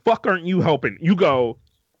 why the fuck aren't you helping? You go,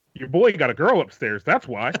 your boy got a girl upstairs. That's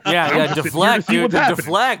why. Yeah, deflect, dude.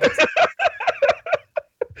 Deflect.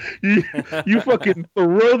 you fucking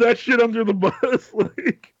throw that shit under the bus.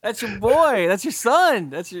 Like, that's your boy. That's your son.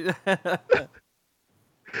 That's your. All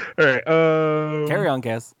right. Carry on,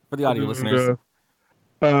 Cass, for the audio listeners.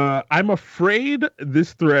 I'm afraid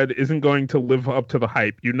this thread isn't going to live up to the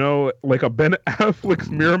hype. You know, like a Ben Affleck's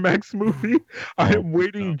Miramax movie. I am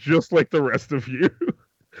waiting just like the rest of you.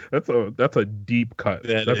 That's a deep cut.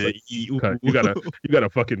 That's a deep cut. You gotta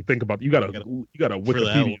fucking think about. You gotta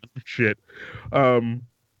Wikipedia shit.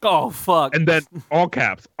 Oh fuck! And then all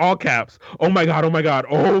caps. Oh my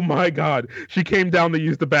god! She came down to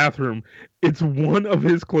use the bathroom. It's one of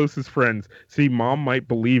his closest friends. See, mom might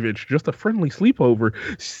believe it's just a friendly sleepover.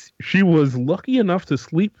 She was lucky enough to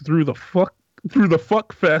sleep through the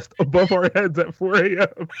fuck fest above our heads at 4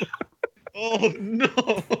 a.m. Oh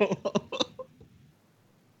no!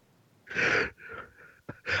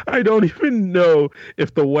 I don't even know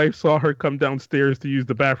if the wife saw her come downstairs to use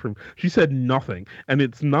the bathroom. She said nothing, and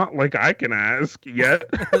it's not like I can ask yet.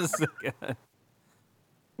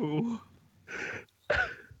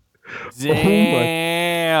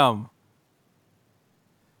 Damn.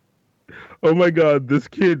 Oh my god, this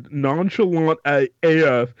kid, nonchalant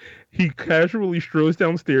AF, he casually strolls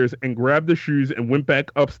downstairs and grabbed the shoes and went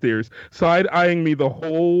back upstairs, side-eyeing me the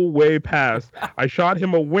whole way past. I shot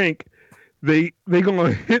him a wink. They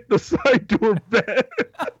gonna hit the side door bed.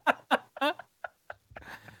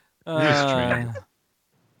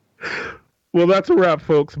 Well, that's a wrap,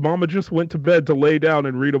 folks. Mama just went to bed to lay down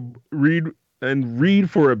and read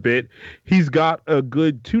for a bit. He's got a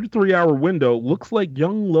good 2 to 3 hour window. Looks like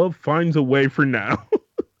young love finds a way for now.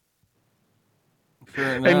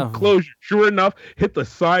 And closure, sure enough, hit the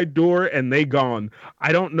side door and they gone.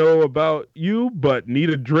 I don't know about you, but need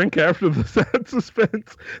a drink after the sad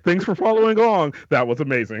suspense. Thanks for following along. That was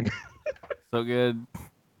amazing. So good.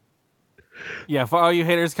 Yeah, for all you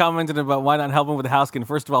haters commenting about why not helping with the house skin,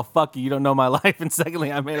 first of all, fuck you, you don't know my life. And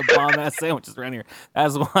secondly, I made a bomb-ass sandwiches around here.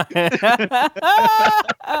 That's why.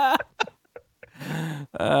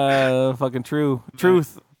 Fucking truth.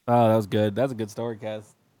 Oh, that was good. That's a good story, Kaz.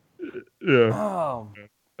 Yeah. Oh.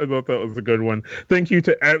 I thought that was a good one. Thank you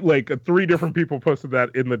to like 3 different people posted that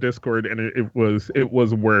in the Discord, and it was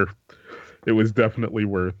worth. It was definitely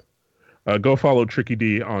worth. Go follow Tricky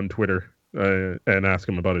D on Twitter and ask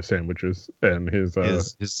him about his sandwiches and his and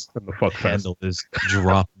the fuck handle is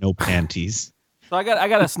drop no panties. So I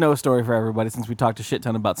got a snow story for everybody since we talked a shit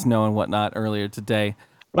ton about snow and whatnot earlier today.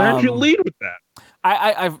 Why don't you lead with that?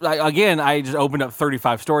 I just opened up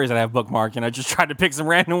 35 stories that I have bookmarked, and I just tried to pick some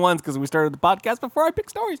random ones because we started the podcast before I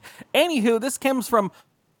picked stories. Anywho, this comes from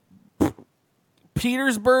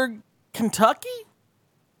Petersburg, Kentucky.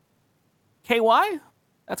 KY?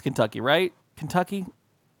 That's Kentucky, right? Kentucky?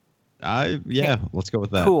 Yeah, let's go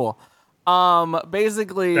with that. Cool.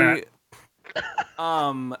 Basically,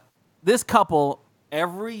 this couple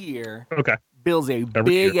every year builds a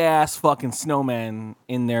big ass fucking snowman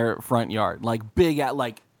in their front yard, like big at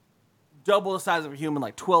like double the size of a human,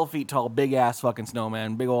 like 12 feet tall, big ass fucking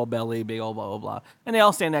snowman, big old belly, big old blah blah blah, and they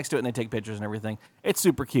all stand next to it and they take pictures and everything. It's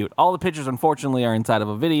super cute. All the pictures, unfortunately, are inside of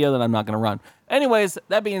a video that I'm not going to run. Anyways,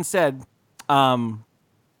 that being said,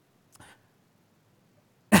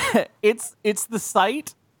 it's the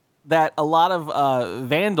site that a lot of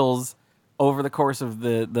vandals over the course of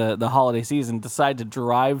the holiday season decide to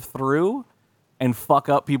drive through and fuck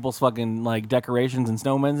up people's fucking like decorations and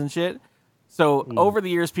snowmen and shit. So over the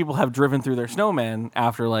years, people have driven through their snowman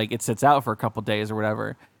after like it sits out for a couple days or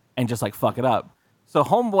whatever and just like fuck it up. So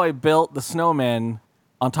homeboy built the snowman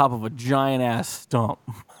on top of a giant ass stump.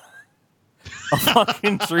 A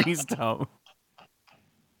fucking tree stump.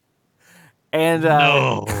 And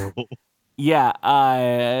yeah,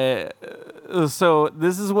 so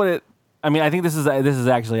this is what it. I mean, I think this is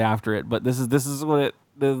actually after it, but this is what it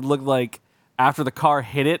looked like after the car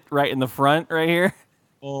hit it right in the front, right here.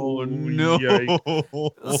 Oh no!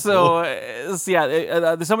 So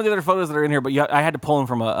yeah, some of the other photos that are in here, but I had to pull them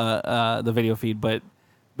from the video feed. But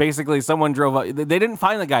basically, someone drove up. They didn't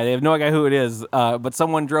find the guy. They have no idea who it is. But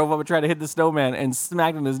someone drove up and tried to hit the snowman and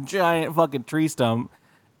smacked in this giant fucking tree stump.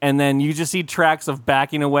 And then you just see tracks of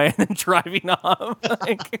backing away and then driving off.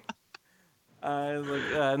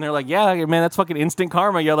 And they're like, yeah, man, that's fucking instant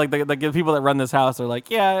karma. Yeah, like the people that run this house are like,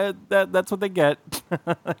 yeah, that's what they get.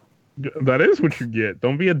 That is what you get.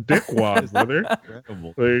 Don't be a dickwad, brother.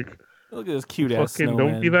 Like, look at this cute ass snowman.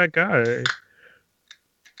 Don't be that guy.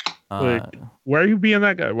 Like, why are you being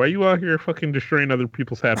that guy? Why are you out here fucking destroying other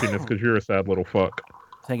people's happiness because you're a sad little fuck?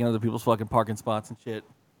 Taking other people's fucking parking spots and shit.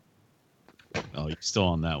 Oh, you're still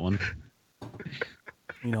on that one.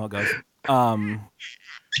 You know how it goes.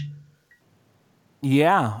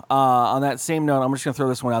 Yeah. On that same note, I'm just gonna throw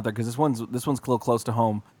this one out there because this one's a little close to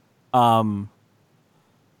home. I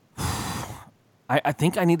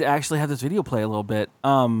think I need to actually have this video play a little bit.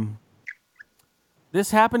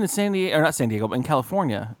 This happened in in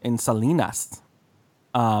California, in Salinas.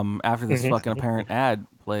 After this fucking apparent ad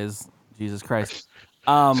plays, Jesus Christ.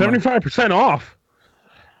 75% off.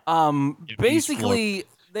 Basically,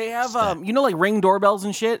 they have like Ring doorbells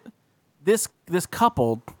and shit. This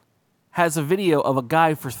couple has a video of a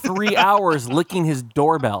guy for 3 hours licking their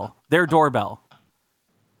doorbell.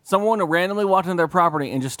 Someone randomly walked into their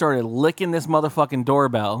property and just started licking this motherfucking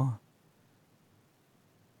doorbell.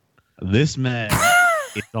 This man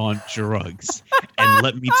is on drugs. And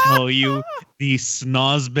let me tell you, these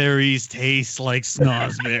snozberries taste like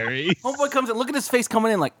snozberries. Homeboy comes in, look at his face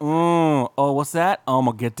coming in like, oh, what's that? Oh, I'm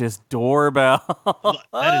going to get this doorbell.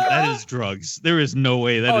 that is drugs. There is no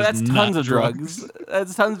way that's tons of drugs.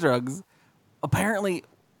 That's tons of drugs. Apparently,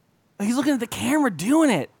 he's looking at the camera doing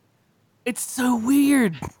it. It's so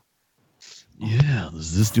weird. Yeah,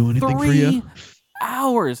 does this do anything for you? 3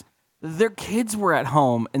 hours. Their kids were at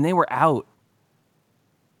home and they were out.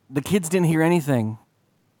 The kids didn't hear anything.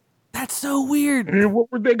 That's so weird. And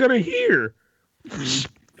what were they gonna hear? Thank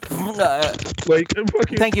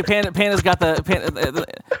you, Panda. Panda's got the.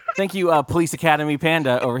 Thank you, Police Academy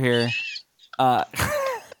Panda over here.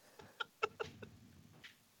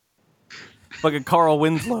 Fucking Carl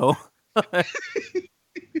Winslow.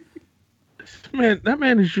 Man, that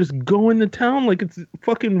man is just going to town like it's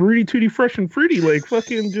fucking Rudy Tooty Fresh and Fruity, like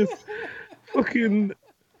fucking just fucking.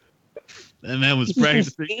 That man was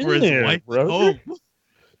practicing for his wife at home.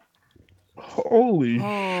 Holy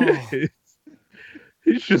shit!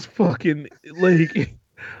 He's just fucking like.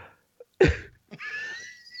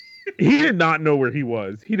 He did not know where he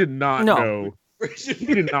was. He did not know He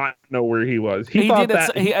did not know where he was. He thought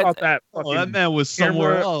that that man was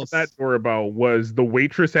somewhere else. That doorbell was the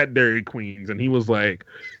waitress at Dairy Queen's, and he was like,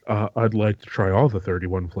 "I'd like to try all the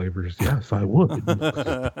 31 flavors." Yes, I would.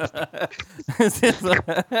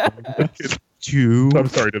 I'm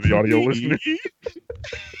sorry to the audio listeners.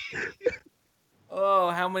 Oh,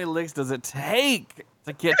 how many licks does it take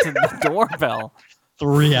to get to the doorbell?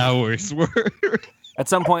 3 hours worth. At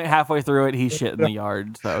some point, halfway through it, he shit in the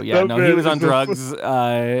yard. So yeah, no, he was on drugs.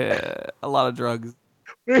 A lot of drugs.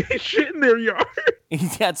 He shit in their yard.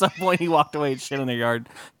 At some point, he walked away and shit in their yard,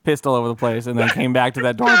 pissed all over the place, and then came back to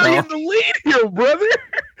that doorbell. You're in the lead here, brother.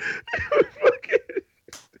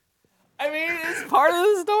 I mean, it's part of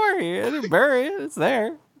the story. I didn't bury it. It's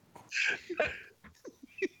there.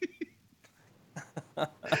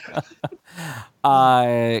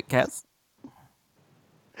 Cats?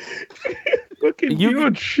 Fucking you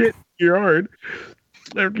don't shit in your yard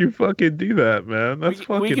after you fucking do that, man. That's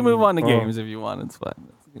fucking. We can move on to games if you want. It's fine.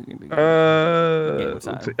 You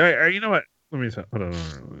know what? Let me say. Hold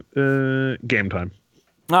on. Game time.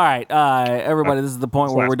 All right, everybody. This is the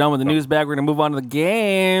point where we're done with the news bag. We're gonna move on to the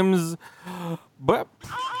games. But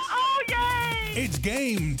it's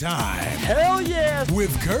game time. Hell yeah.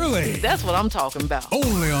 With Curly. That's what I'm talking about.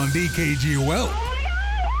 Only on DKGOL.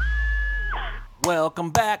 Welcome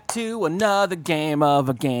back to another game of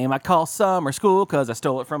a game I call Summer School because I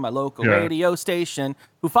stole it from my local radio station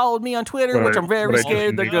who followed me on Twitter, which I'm very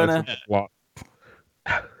scared they're gonna.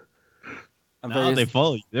 They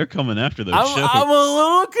follow you. They're coming after those shows. I'm a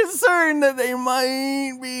little concerned that they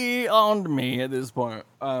might be on to me at this point.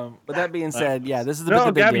 But that being said, yeah, this is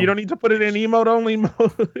the Gabby, you don't need to put it in emote only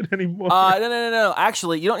mode anymore. No.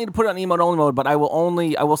 Actually, you don't need to put it on emote only mode. But I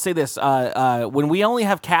will say this: when we only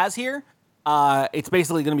have Kaz here, it's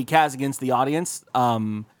basically going to be Kaz against the audience.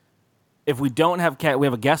 If we don't have Kaz, we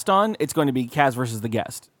have a guest on. It's going to be Kaz versus the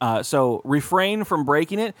guest. So refrain from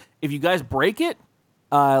breaking it. If you guys break it.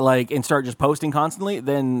 And start just posting constantly,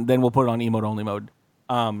 then we'll put it on emote only mode.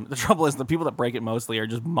 The trouble is the people that break it mostly are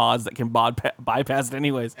just mods that can bypass it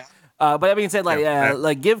anyways. But that being said,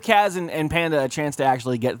 give Kaz and Panda a chance to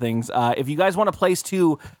actually get things. If you guys want a place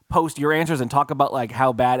to post your answers and talk about like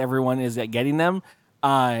how bad everyone is at getting them,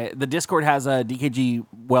 the Discord has a DKG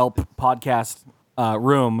Whelp podcast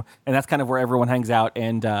room, and that's kind of where everyone hangs out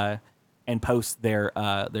and posts their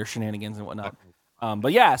shenanigans and whatnot.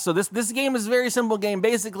 But yeah, so this game is a very simple game.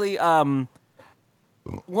 Basically, one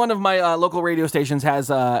of my local radio stations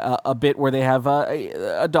has a bit where they have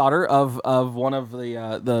a daughter of one of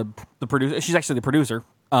the producer. She's actually the producer,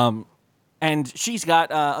 and she's got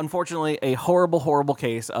unfortunately a horrible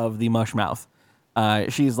case of the mush mouth.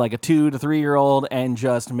 She's like a 2 to 3 year old and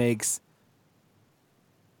just makes.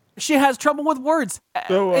 She has trouble with words,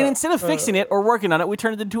 and instead of fixing it or working on it, we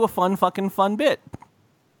turned it into a fun bit.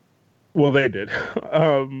 Well, they did.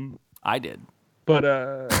 I did. But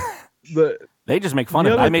they just make fun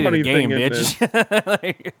of it. I made it a game,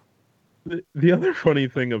 bitch. The other funny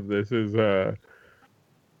thing of this is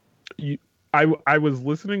I was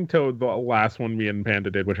listening to the last one me and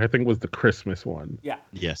Panda did, which I think was the Christmas one. Yeah.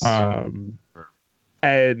 Yes.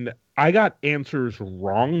 And I got answers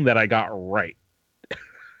wrong that I got right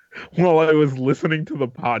while I was listening to the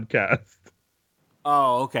podcast.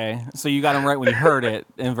 Oh, okay. So you got them right when you heard it,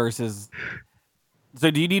 and versus.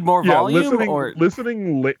 So do you need more volume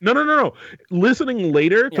listening? No. Listening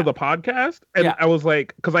later to the podcast, and I was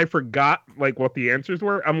like, because I forgot like what the answers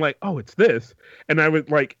were. I'm like, oh, it's this, and I was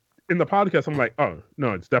like, in the podcast, I'm like, oh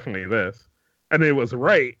no, it's definitely this, and it was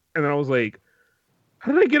right, and I was like,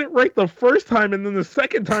 how did I get it right the first time, and then the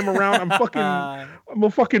second time around, I'm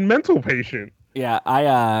a fucking mental patient. Yeah,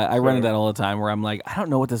 I run into that all the time where I'm like, I don't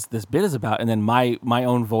know what this bit is about, and then my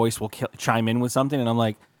own voice will chime in with something, and I'm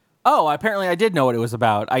like, oh, apparently I did know what it was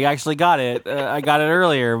about. I actually got it. I got it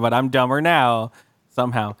earlier, but I'm dumber now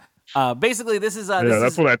somehow. Basically, this is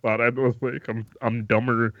that's what I thought. I was like, I'm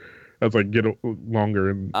dumber as I get longer.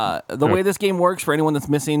 And the way this game works, for anyone that's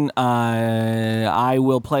missing, I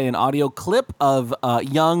will play an audio clip of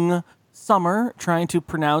young Summer trying to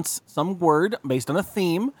pronounce some word based on a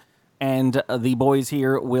theme. And the boys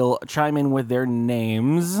here will chime in with their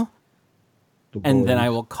names, and then I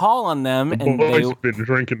will call on them. And they've been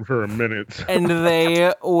drinking for a minute, and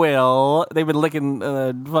they've been licking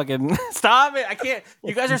fucking. Stop it! I can't.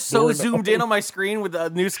 You guys are so zoomed in on my screen with the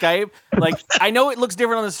new Skype. Like I know it looks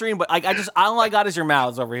different on the stream, but I just all I got is your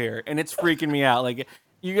mouths over here, and it's freaking me out. Like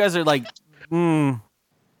you guys are like, yeah,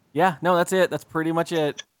 no, that's it. That's pretty much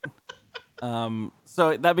it.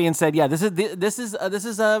 So that being said, yeah, this is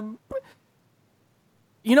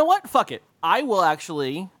you know what? Fuck it. I will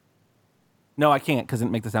actually No, I can't because I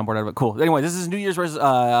didn't make the soundboard out of it. Cool. Anyway, this is New Year's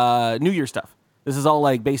New Year stuff. This is all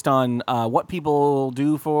like based on what people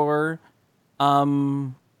do for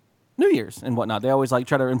New Year's and whatnot. They always like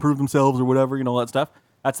try to improve themselves or whatever, all that stuff.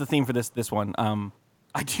 That's the theme for this one.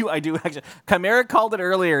 I do actually. Chimera called it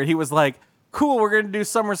earlier. And he was like, "Cool, we're gonna do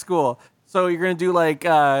summer school. So you're gonna do like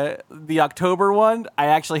the October one." I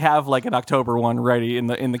actually have like an October one ready in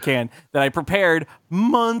the can that I prepared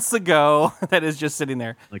months ago. That is just sitting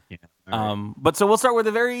there. But so we'll start with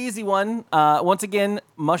a very easy one. Once again,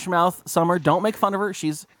 Mushmouth Summer. Don't make fun of her.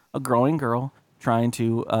 She's a growing girl trying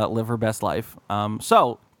to live her best life.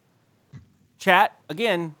 So, chat,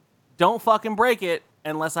 again, don't fucking break it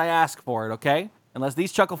unless I ask for it, okay? Unless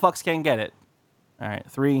these chuckle fucks can get it. All right,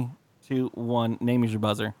 3, 2, 1. Name is your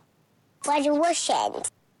buzzer.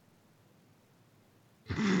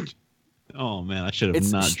 Oh man, I should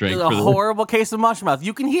have not drank. It's a horrible case of Mushmouth.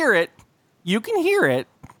 You can hear it. You guys need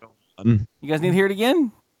to hear it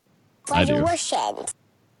again? I do.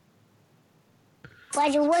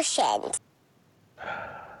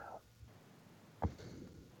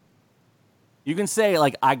 You can say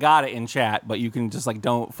like I got it in chat, but you can just like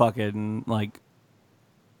don't fucking like.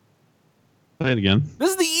 Play it again.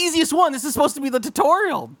 This is the easiest one. This is supposed to be the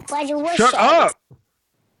tutorial. Shut up.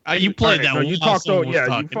 You played that one. You talked over.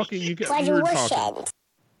 Yeah, you fucking you were talking.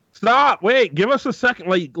 Stop! Wait, give us a second.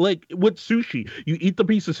 Like with sushi, you eat the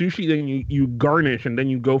piece of sushi, then you garnish, and then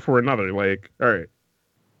you go for another. Like, all right.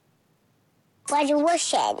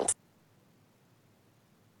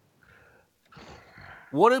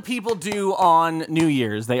 What do people do on New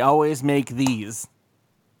Year's? They always make these.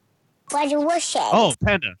 Oh,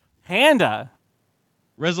 panda. Panda.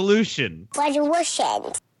 Resolution.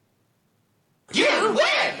 You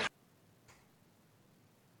win!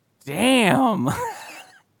 Damn.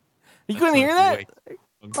 You couldn't hear that?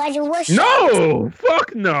 No!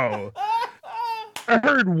 Fuck no! I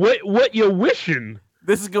heard what you wishing.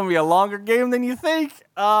 This is gonna be a longer game than you think.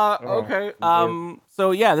 Okay.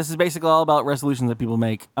 So yeah, this is basically all about resolutions that people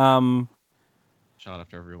make. Shout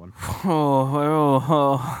after everyone.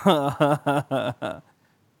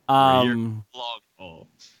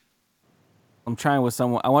 I'm trying with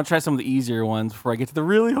someone. I want to try some of the easier ones before I get to the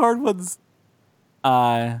really hard ones.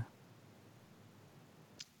 I've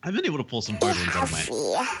been able to pull some hard ones out of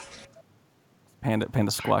my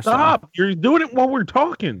Panda squash. Stop! You're doing it while we're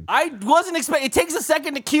talking. I wasn't expecting. It takes a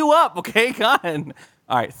second to queue up. Okay, come on.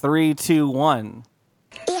 All right, 3, 2, 1.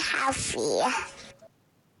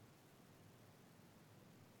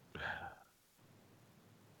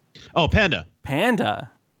 Oh, panda.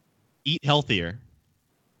 Panda. Eat healthier.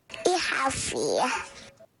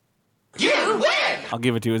 You win! I'll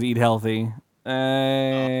give it to you. Is eat healthy.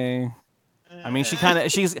 I mean,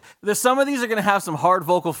 there's some of these are gonna have some hard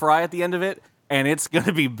vocal fry at the end of it, and it's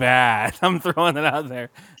gonna be bad. I'm throwing it out there.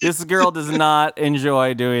 This girl does not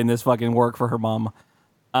enjoy doing this fucking work for her mom.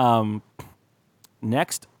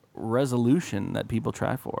 Next resolution that people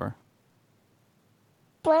try for.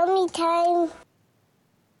 Brownie time.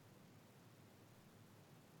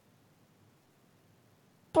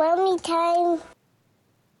 Brownie time.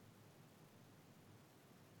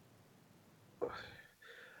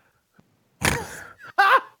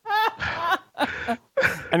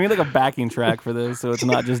 I need like a backing track for this, so it's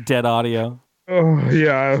not just dead audio. Oh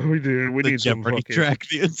yeah, we do. We The need some Jeopardy fucking track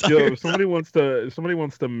the entire Yo, if somebody wants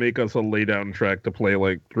to make us a lay down track to play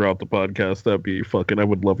like throughout the podcast, that'd be fucking. I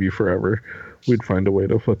would love you forever. We'd find a way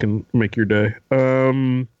to fucking make your day.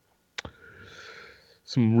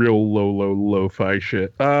 Some real lo-fi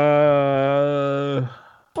shit. Brownie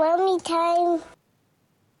time.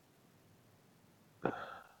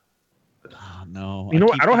 Oh, no. You know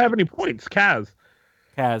what? I don't have any points. Kaz.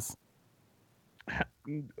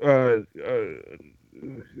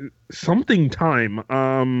 Something time.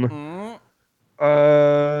 Brownie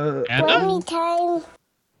time.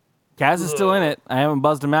 Kaz is still in it. I haven't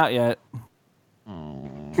buzzed him out yet.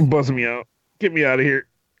 Buzz me out. Get me out of here.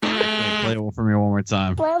 Play it for me one more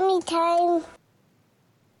time. Brownie time.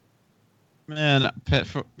 Man,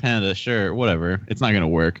 panda, sure, whatever. It's not gonna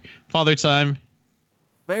work. Father time.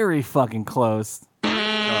 Very fucking close.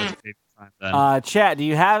 Then. Chat, do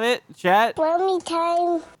you have it? Chat? Brownie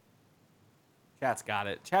time. Chat's got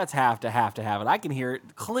it. Chat's have to have it. I can hear it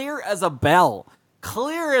clear as a bell.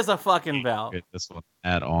 Clear as a fucking bell. Get this one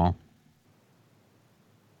at all.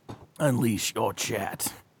 Unleash your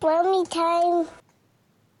chat. Brownie time.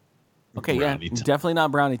 Okay, Brownie yeah, time. definitely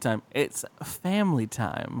not brownie time. It's family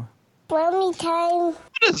time. Brownie time.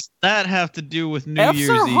 What does that have to do with New F's Year's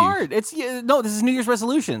are Eve? hard. This is New Year's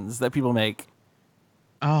resolutions that people make.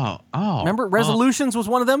 Oh. Remember, resolutions was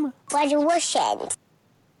one of them?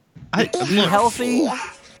 Be healthy.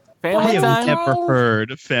 Family I time. have never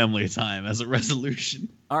heard family time as a resolution.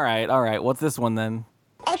 All right. What's this one then?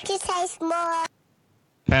 Exercise more.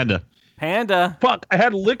 Panda. Panda. Fuck, I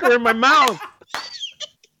had liquor in my mouth.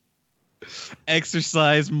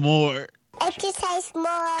 Exercise more. Exercise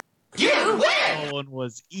more. You win! That one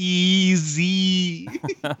was easy.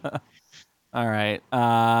 All right.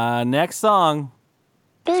 Next song.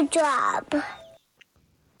 Good job.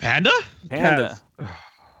 Panda? Panda.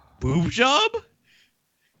 Boob job?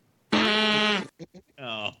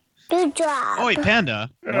 Oh. Good job. Oh, wait, Panda.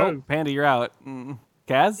 Nope. Panda, you're out.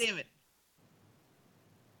 Kaz? Damn it.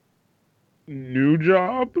 New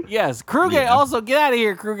job? Yes. Kruge, also get out of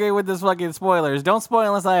here, Kruge, with this fucking spoilers. Don't spoil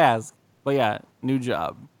unless I ask. But yeah, new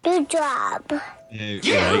job. Good job.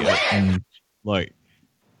 Look,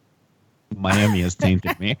 Miami has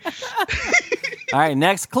tainted me. All right,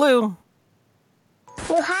 next clue.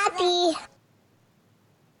 You happy.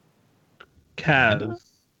 Kaz.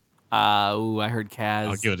 I heard Kaz.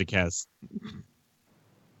 I'll give it to Kaz.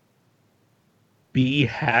 Be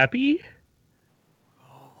happy?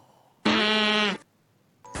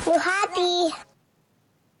 You happy.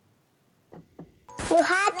 You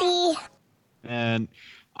happy. And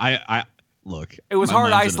I look. It was my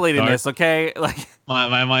hard mind's in a isolating dark- this, okay? Like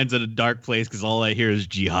My mind's in a dark place because all I hear is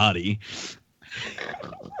jihadi.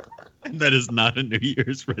 And that is not a New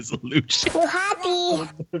Year's resolution. You happy.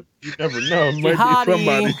 You never know. It might Jihadi. be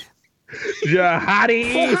somebody.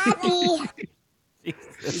 Jihadi. You happy.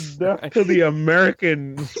 Death to the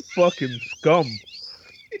American fucking scum.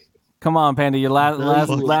 Come on, Panda, your last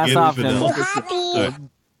Fucking option. infidel. You happy.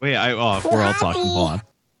 Wait, we're all talking. Hold on.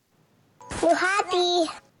 You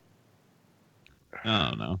happy. I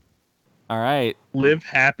don't know. All right. Live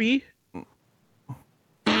happy?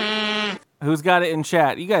 Who's got it in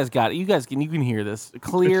chat? You guys got it. You can hear this. It's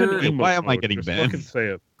Clear in emo Why am I mode. getting Just banned? fucking say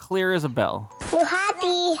it. clear as a bell. You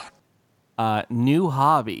happy. New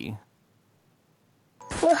hobby.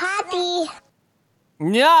 You happy.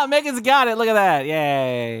 Yeah, Megan's got it. Look at that.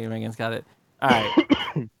 Yay. Megan's got it. All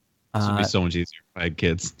right. This would be so much easier if I had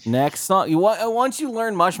kids. Next song. Once you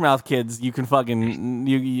learn Mushmouth, kids, you can fucking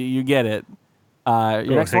you get it. Your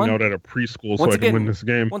Go next hang one. out at a preschool so Once I can again- win this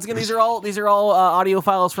game. Once again, these are all audio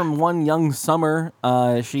files from one young summer.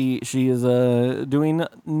 She is doing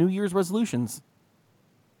New Year's resolutions.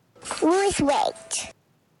 Lose weight.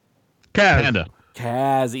 Kaz. Panda.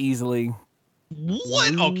 Kaz easily.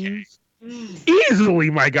 What? Okay.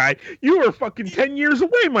 Easily, my guy. You are fucking 10 years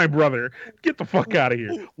away, my brother. Get the fuck out of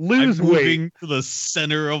here. Lose I'm weight. moving to the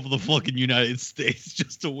center of the fucking United States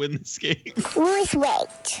just to win this game. Lose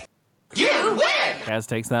weight. You win! Kaz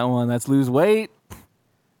takes that one. That's lose weight.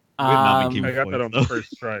 Vietnam keep- I got that on the Though.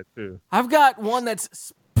 first try, too. I've got one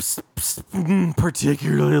that's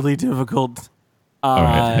particularly difficult.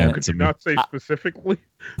 right, Could you not say specifically?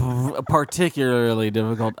 Particularly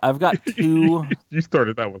difficult. I've got two. You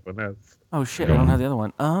started that with an S. Oh shit! I don't have the other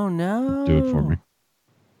one. Oh no! Do it for me.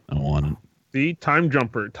 I don't want it. See, Time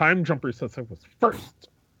Jumper. Time Jumper says I was first.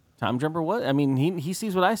 Time jumper. What? I mean, he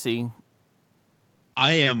sees what I see.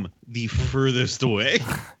 I am the furthest away.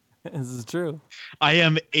 This is true. I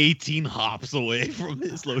am 18 hops away from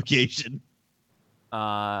his location.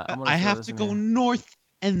 I have to go north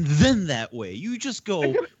and then that way. You just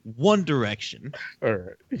go one direction. All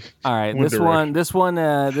right. All right. One This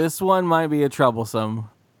one might be a troublesome.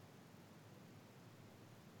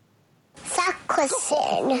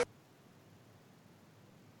 Sacrificing.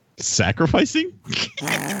 Sacrificing?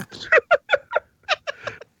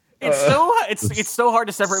 It's so hard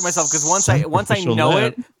to separate myself because once I Sacrificial know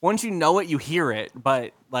lamb. it, once you know it, you hear it.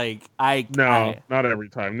 But like No, not every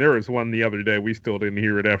time. There was one the other day. We still didn't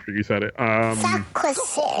hear it after you said it.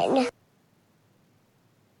 Sacrificing.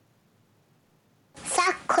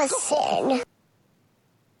 Sacrificing.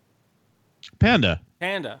 Panda,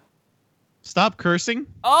 Panda. stop cursing.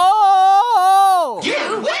 Oh!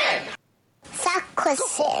 You win!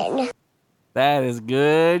 Sacrificing. That is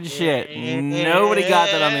good shit. Nobody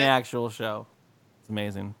got that on the actual show. It's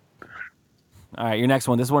amazing. All right, your next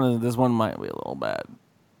one. This one might be a little bad.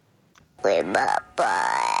 Remember.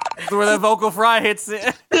 Where that vocal fry hits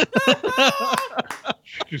it.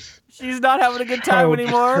 She's not having a good time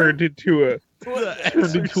anymore. Turned into a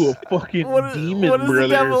fucking demon, what does brother. the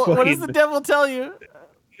devil? What does Fucking the devil tell you?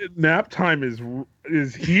 nap time is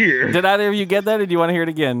here. Did either of you get that, or do you want to hear it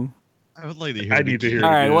again? I would like to hear I it need to again. hear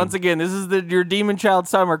All it right, again. once again, this is your demon child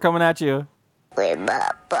summer coming at you. Remember.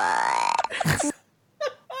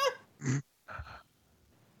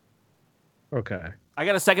 Okay. I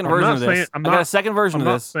got a second I'm version not of this. saying- I'm I got not- a second version I'm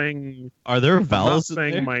of not this. saying Are there I'm not vowels in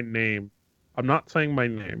saying there? my name. I'm not saying my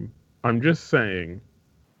name. I'm just saying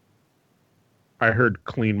I heard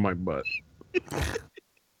clean my butt.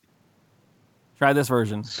 Try this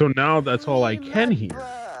version. So now that's all I can hear.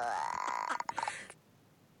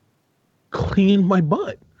 Clean my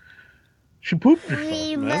butt. She pooped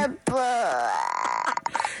herself, man.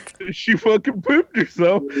 She fucking pooped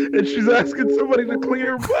herself, and she's asking somebody to clean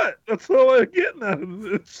her butt. That's all I'm getting out of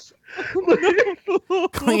this.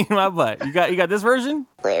 Clean my butt. You got this version?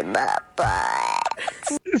 Clean my butt.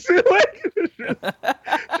 She's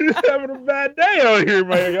having a bad day out here,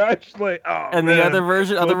 my guy. She's like, oh, and man. the other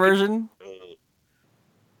version?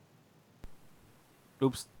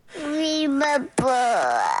 Oops. Clean my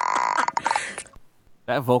butt.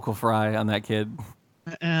 That vocal fry on that kid.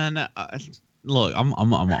 And look, I'm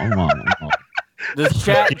Just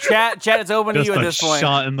chat. It's open to you at this point.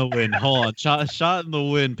 Shot in the wind. Hold on. Shot in the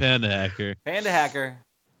wind, Panda Hacker. Panda Hacker.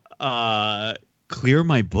 Clear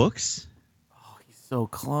my books? Oh, he's so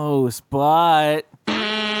close, but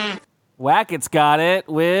Wackett's got it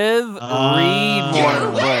with read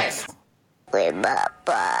more books. Clean my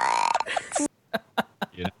butt.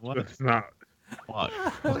 You know what? That's not. What?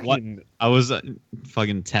 I was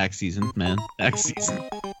fucking tax season, man. Tax season.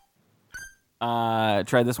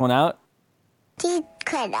 Try this one out. Wow.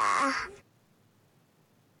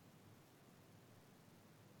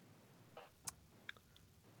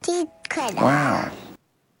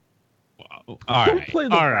 All right. Play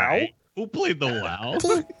the All WoW? right. Who played the WoW?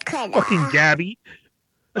 Fucking Gabby.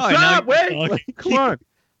 All right, Stop, now you're wait. talking. Come on.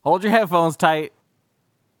 Hold your headphones tight.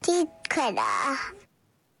 T'Challa?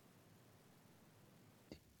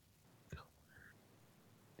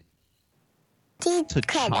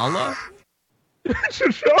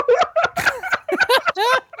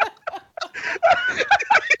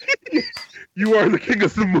 You are the king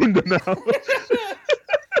of Zamunda now.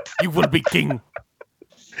 You will be king.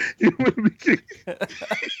 You will be king.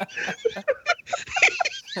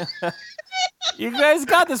 You guys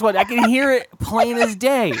got this one. I can hear it plain as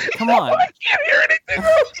day. Come on. I can't hear anything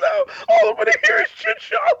else now. All I'm gonna hear is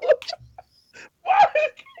T'Challa.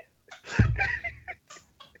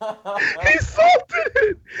 He salted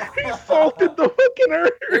it. He salted the fucking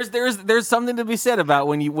earth. There's something to be said about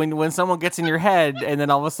when someone gets in your head and then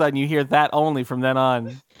all of a sudden you hear that only from then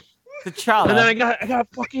on. T'Challa. And then I got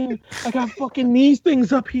fucking these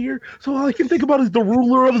things up here, so all I can think about is the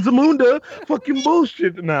ruler of Zamunda. Fucking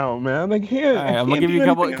bullshit now, man. I can't. All right, I'm gonna give you a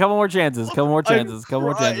couple more chances. Couple more chances.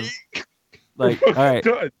 Like, all right,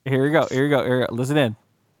 here we go. Listen in.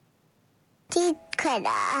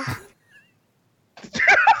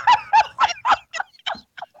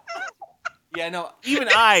 Yeah, no. Even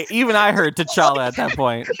I heard T'Challa at that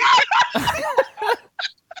point.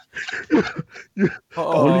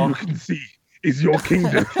 All you can see is your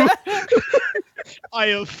kingdom. I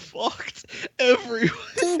have fucked everyone.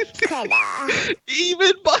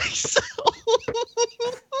 Even myself.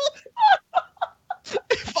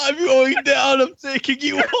 If I'm going down, I'm taking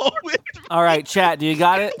you home with me. All right, chat. Do you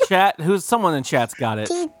got it? Chat. Someone in chat's got it.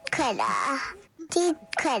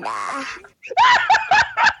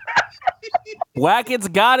 Wackett's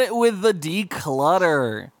got it with the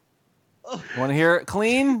declutter. Want to hear it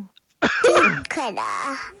clean? I'm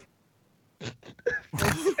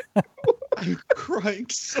crying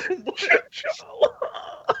so much.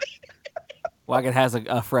 Wackett has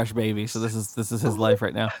a fresh baby, so this is his life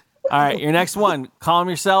right now. All right, your next one. Calm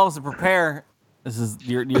yourselves and prepare. This is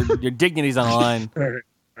your dignity's on the line. All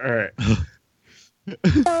right.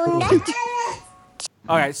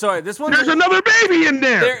 All right, sorry. This one. There's another baby in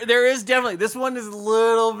there. There is definitely. This one is a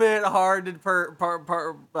little bit hard to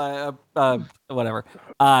whatever.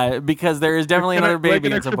 Because there is definitely another baby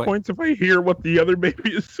at at some some point. points if I hear what the other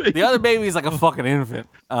baby is saying. The other baby is like a fucking infant.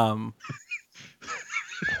 Are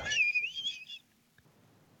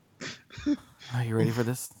you ready for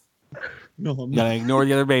this? No, I'm You gotta ignore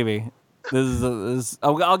the other baby.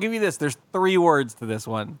 I'll give you this. There's 3 words to this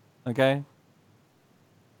one. Okay.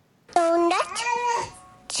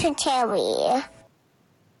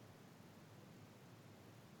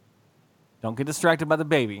 Don't get distracted by the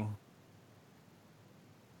baby.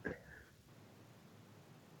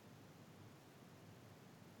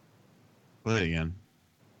 Play it again.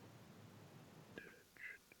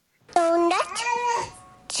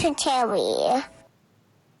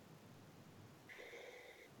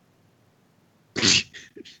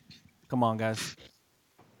 Come on, guys.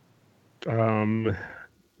 No,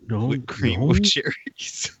 With cream with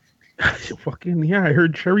cherries. Fucking yeah, I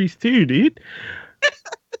heard cherries too, dude.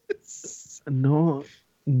 No.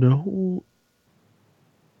 No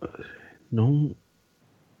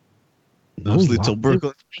little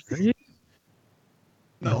Brooklyn.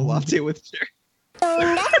 No latte with cherry.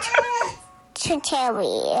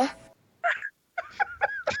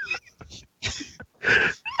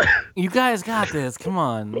 You guys got this. Come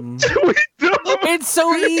on. We don't. It's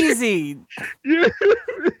so easy. You're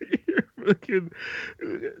fucking-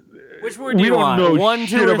 Which word do We you don't want? know 1, 2,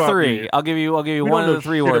 shit or about 3? New I'll give you We one don't of know the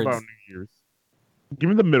 3 shit words. about New Year's. Give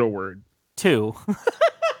me the middle word. 2.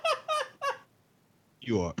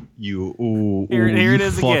 Ooh, Here you it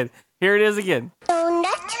is fuck- again. Here it is again.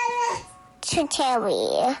 Donut to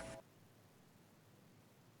Terry.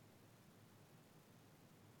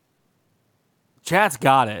 Chat's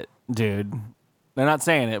got it, dude. They're not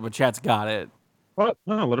saying it, but chat's got it. What?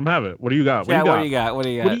 No, let him have it. What do you got? Chat, what do you got? What do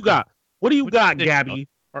you got? What do you got? What do you got, do you Gabby?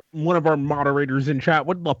 One of our moderators in chat.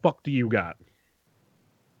 What the fuck do you got?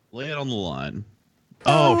 Lay it on the line.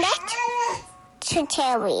 Oh, Donut to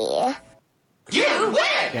Terry. You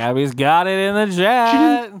win! Gabby's got it in the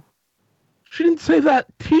chat. She didn't say that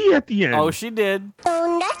T at the end. Oh, she did.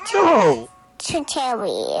 Donut No. to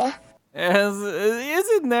Terry.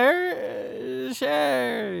 Is in there.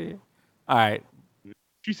 Sherry. All right.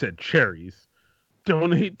 She said cherries.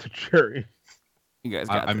 Donate to cherries. You guys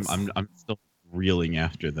got this. I'm still reeling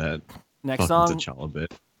after that. Next fucking song. T'Challa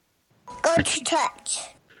bit. Go to touch.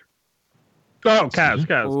 Oh, Kaz.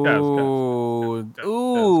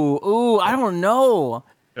 Ooh. I don't know.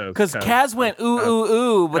 Because Kaz went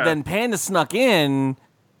ooh, but then Panda snuck in.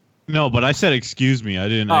 No, but I said excuse me. I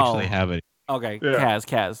didn't actually have it. Okay, Yeah.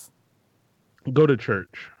 Kaz. Go to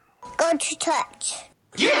church. Go to touch.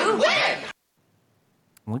 You win!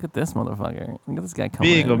 Look at this motherfucker. Look at this guy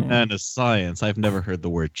coming Being in a here. man of science, I've never heard the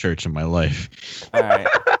word church in my life. All right.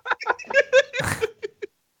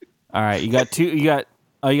 All right, you got 2. You got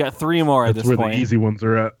 3 more at That's this where point. the easy ones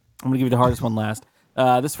are at. I'm gonna give you the hardest one last.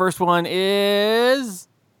 This first one is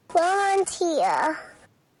Volunteer.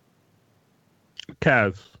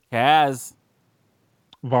 Kaz.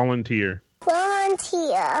 Volunteer.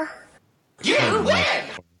 Volunteer. You win!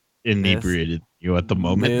 Inebriated you at the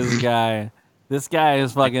moment. This guy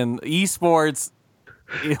is fucking esports.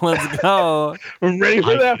 Let's go. I'm ready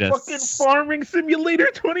for I that just- fucking Farming Simulator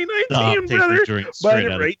 2019, Stop taking brother. a drink Buy straight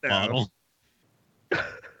it out right of the now. bottle.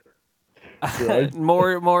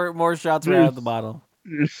 more shots right out of the bottle.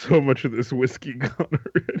 There's so much of this whiskey gone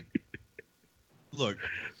already. Look,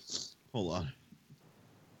 hold on.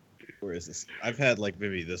 Where is this? I've had like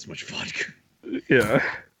maybe this much vodka. Yeah.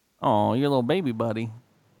 Oh, your little baby buddy.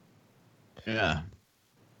 Yeah.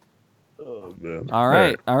 Oh man. All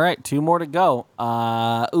right. 2 more to go.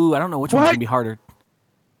 I don't know which one's gonna be harder.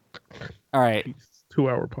 All right,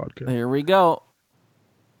 2-hour podcast. here we go.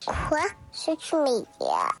 What? Social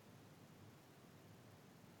media.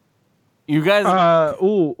 You guys,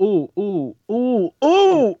 Ooh.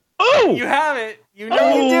 you have it. You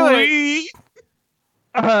know you do it.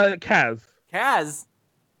 Kaz. Kaz.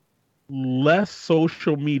 Less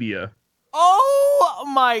social media. Oh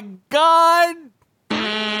my God.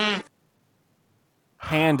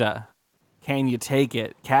 Panda, can you take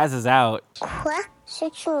it? Kaz is out. What?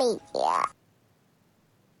 Social media.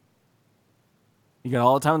 You got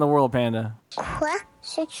all the time in the world, Panda. What?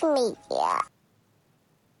 Social media.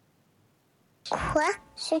 What?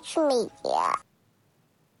 Social media.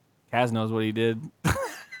 Kaz knows what he did.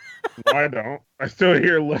 No, I don't. I still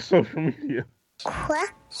hear less social media. What?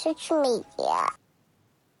 Social media.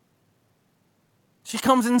 She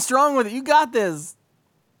comes in strong with it. You got this.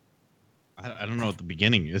 I don't know what the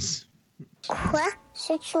beginning is. What?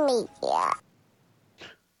 Social media.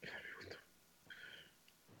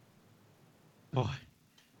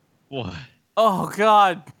 What? Oh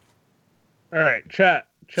God. All right, chat.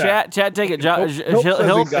 Chat, take it.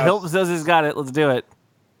 Hilp says he's got it. Let's do it.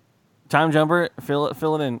 Time jumper, fill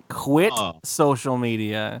it in. Quit social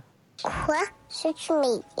media. What? Social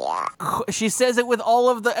media. She says it with all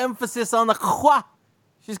of the emphasis on the qua.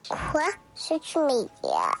 She's What? Social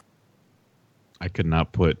media. I could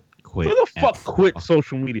not put quit. Who the fuck quit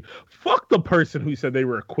social media? Fuck the person who said they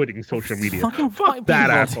were quitting social media. Fucking Fuck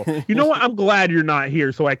that people. asshole. You know what? I'm glad you're not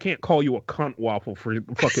here, so I can't call you a cunt waffle for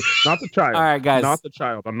fucking not the child. All right, guys. Not the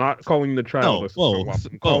child. I'm not calling the child a cunt waffle.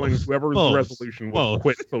 I'm calling whoever's resolution was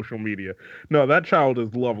quit social media. No, that child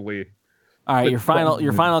is lovely. all right. Your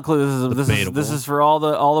final clue. This is for all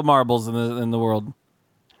the marbles in the world.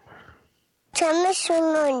 Thomas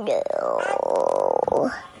Raimundo.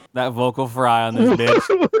 That vocal fry on this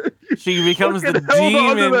bitch. She becomes the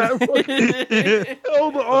demon.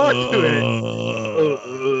 Hold on to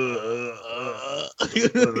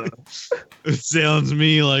it. It sounds to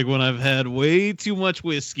me like when I've had way too much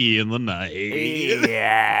whiskey in the night.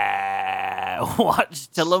 Yeah.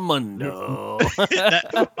 Watch Telemundo.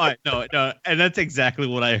 All right, no, and that's exactly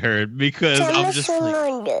what I heard because I'm Thomas just like,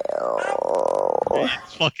 Raimundo.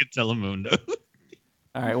 it's fucking Telemundo.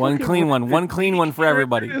 All right, one clean one. One clean one for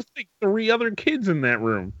everybody. There's like 3 other kids in that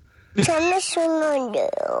room. Thomas Raimundo.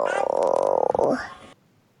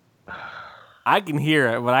 I can hear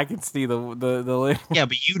it, but I can see the Yeah,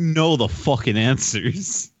 but you know the fucking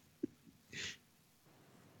answers.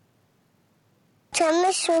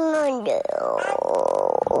 Thomas Raimundo.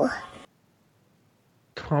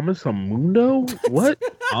 Thomas Amundo? What?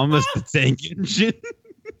 Thomas the Tank Engine.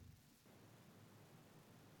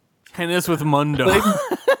 Tennis with Mundo.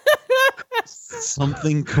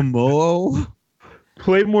 Something Komodo.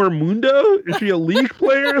 Play more Mundo? Is she a league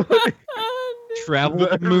player? Like, Travel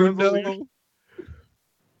Mundo.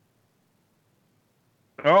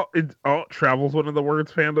 Travel's one of the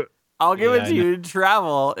words, Panda. I'll give it to you.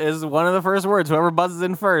 Travel is one of the first words. Whoever buzzes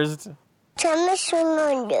in first. Thomas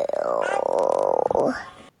Raimundo.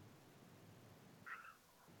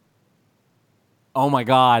 Oh my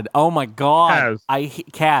god. Kaz.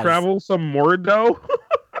 Kaz. Travel some more dough?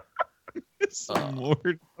 Some more.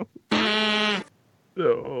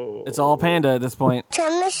 Oh. It's all Panda at this point.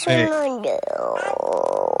 Thomas Hey. Raimundo.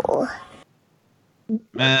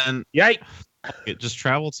 Man, Yikes. just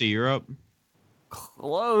travel to Europe.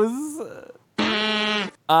 Close.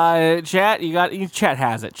 Chat, Chat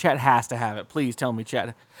has it. Chat has to have it. Please tell me,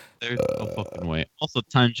 chat. There's no fucking way. Also,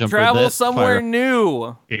 time jumper. Travel that somewhere fire-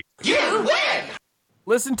 new. You win!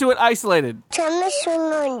 Listen to it isolated. Thomas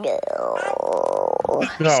Raimundo.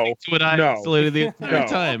 No. To it, I No. isolated the entire No.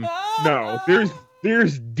 time. No.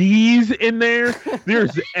 There's D's in there.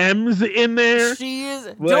 There's M's in there. She is.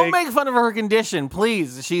 Like- Don't make fun of her condition,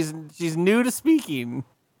 please. She's new to speaking.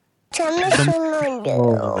 Thomas Raimundo.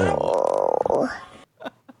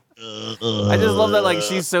 I just love that. Like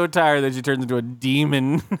she's so tired that she turns into a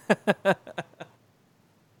demon.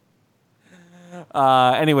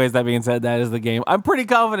 Anyways, that being said, that is the game. I'm pretty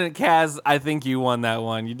confident, Kaz. I think you won that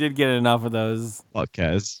one. You did get enough of those. Fuck,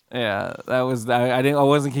 Kaz. Yeah, that was. I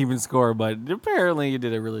wasn't keeping score, but apparently you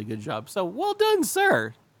did a really good job. So well done,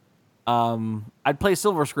 sir. I'd play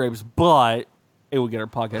Silver Scrapes, but it would get our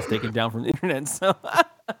podcast taken down from the internet. So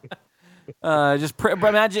just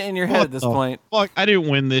imagine it in your head at this point. Fuck, I didn't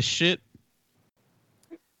win this shit.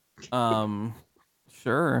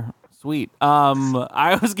 Sure. Sweet.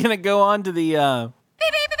 I was gonna go on to the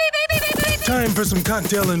Time for some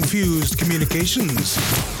cocktail-infused communications.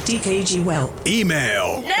 DKG Whelp.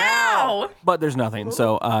 Email. Now! but there's nothing,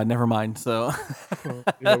 so never mind. So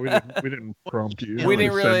Yeah, we didn't prompt you. we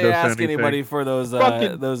didn't to really send us ask anything. anybody for those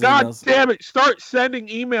Fucking those God emails. damn it! Start sending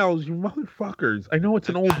emails, you motherfuckers. I know it's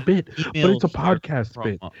an old bit, but it's a podcast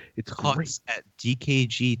bit. It's great. Talks at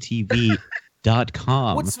dkgtv.com.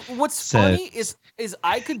 What's said- funny is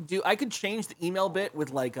I could change the email bit with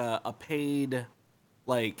like a paid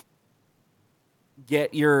like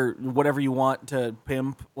get your whatever you want to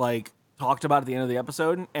pimp like talked about at the end of the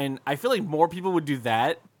episode, and I feel like more people would do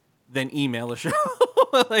that than email a show.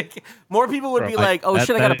 Like more people would be like, "Oh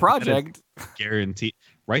shit, I got a project." Guarantee.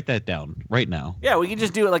 Write that down right now. Yeah, we could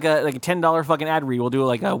just do it like a $10 fucking ad read. We'll do it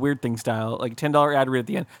like a Weird Thing style, like $10 ad read at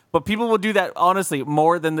the end. But people will do that honestly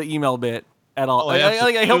more than the email bit at all. Oh,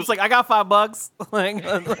 like it helps. Like I got $5. Like,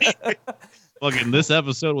 Fucking this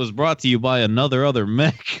episode was brought to you by another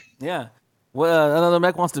mech. yeah. Well, another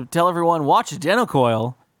mech wants to tell everyone watch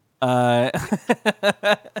Genocoil.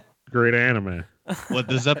 Great anime. What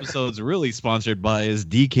this episode's really sponsored by is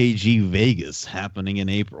DKG Vegas, happening in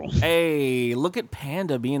April. Hey, look at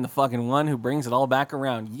Panda being the fucking one who brings it all back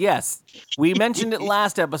around. Yes, we mentioned it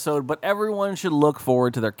last episode, but everyone should look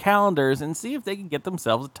forward to their calendars and see if they can get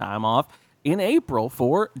themselves a time off in April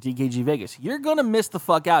for DKG Vegas. You're going to miss the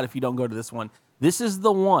fuck out if you don't go to this one. This is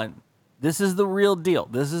the one. This is the real deal.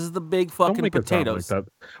 This is the big fucking Don't make it sound potatoes. like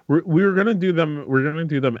that. We're gonna do them. We're gonna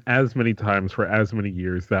do them as many times for as many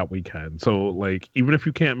years that we can. So like, even if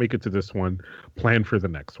you can't make it to this one, plan for the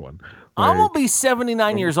next one. I'm Like, gonna be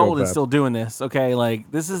 79 years go old and back. still doing this. Okay,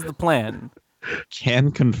 like this is the plan.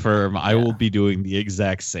 Can confirm I will be doing the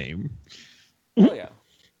exact same. Oh yeah.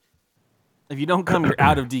 If you don't come, you're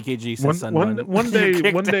out of DKG. Says one Sunrun. day,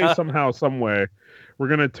 You're one kicked day, out. somehow, some way, we're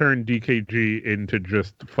gonna turn DKG into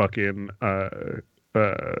just fucking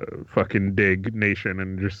fucking Dig Nation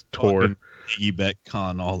and just tour. Piggyback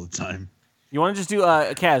con all the time. You want to just do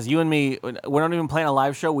Kaz? You and me. We're not even playing a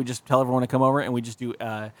live show. We just tell everyone to come over, and we just do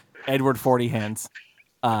Edward 40 hands.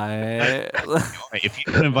 If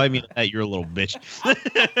you can invite me to that, you're a little bitch.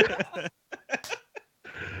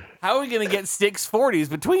 How are we gonna get 6 40s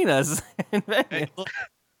between us? Hey, look,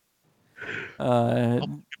 uh,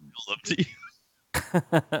 up to you.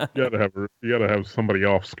 You gotta have somebody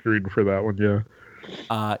off screen for that one.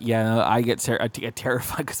 Yeah. yeah, no, I get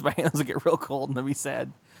terrified because my hands will get real cold and I'll be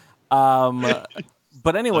sad.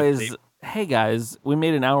 But anyways, hey guys, we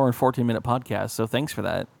made an hour and 14-minute podcast, so thanks for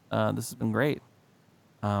that. This has been great.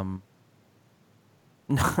 Not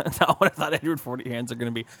what I thought 140 hands are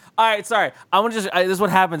going to be. All right, sorry. I'm gonna this is what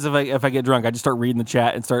happens if I get drunk. I just start reading the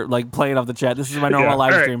chat and start like playing off the chat. This is my normal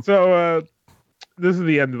live stream. Right, so this is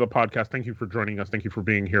the end of the podcast. Thank you for joining us. Thank you for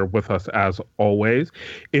being here with us as always.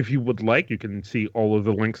 If you would like, you can see all of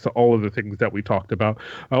the links to all of the things that we talked about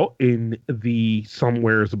in the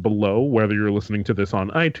somewheres below, whether you're listening to this on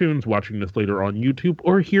iTunes, watching this later on YouTube,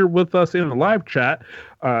 or here with us in the live chat.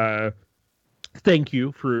 Thank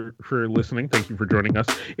you for listening. Thank you for joining us.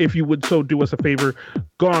 If you would so do us a favor,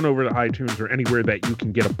 go on over to iTunes or anywhere that you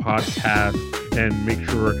can get a podcast and make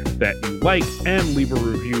sure that you like and leave a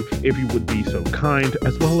review if you would be so kind,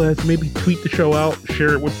 as well as maybe tweet the show out,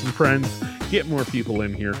 share it with some friends, get more people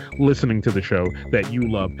in here listening to the show that you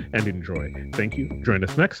love and enjoy. Thank you. Join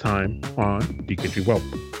us next time on DKG Whelp.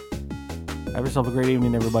 Have yourself a great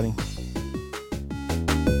evening, everybody.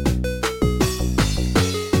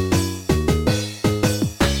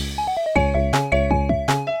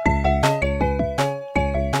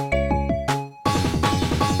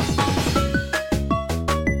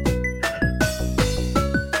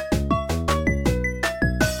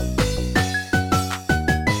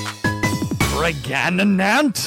 Ganonant?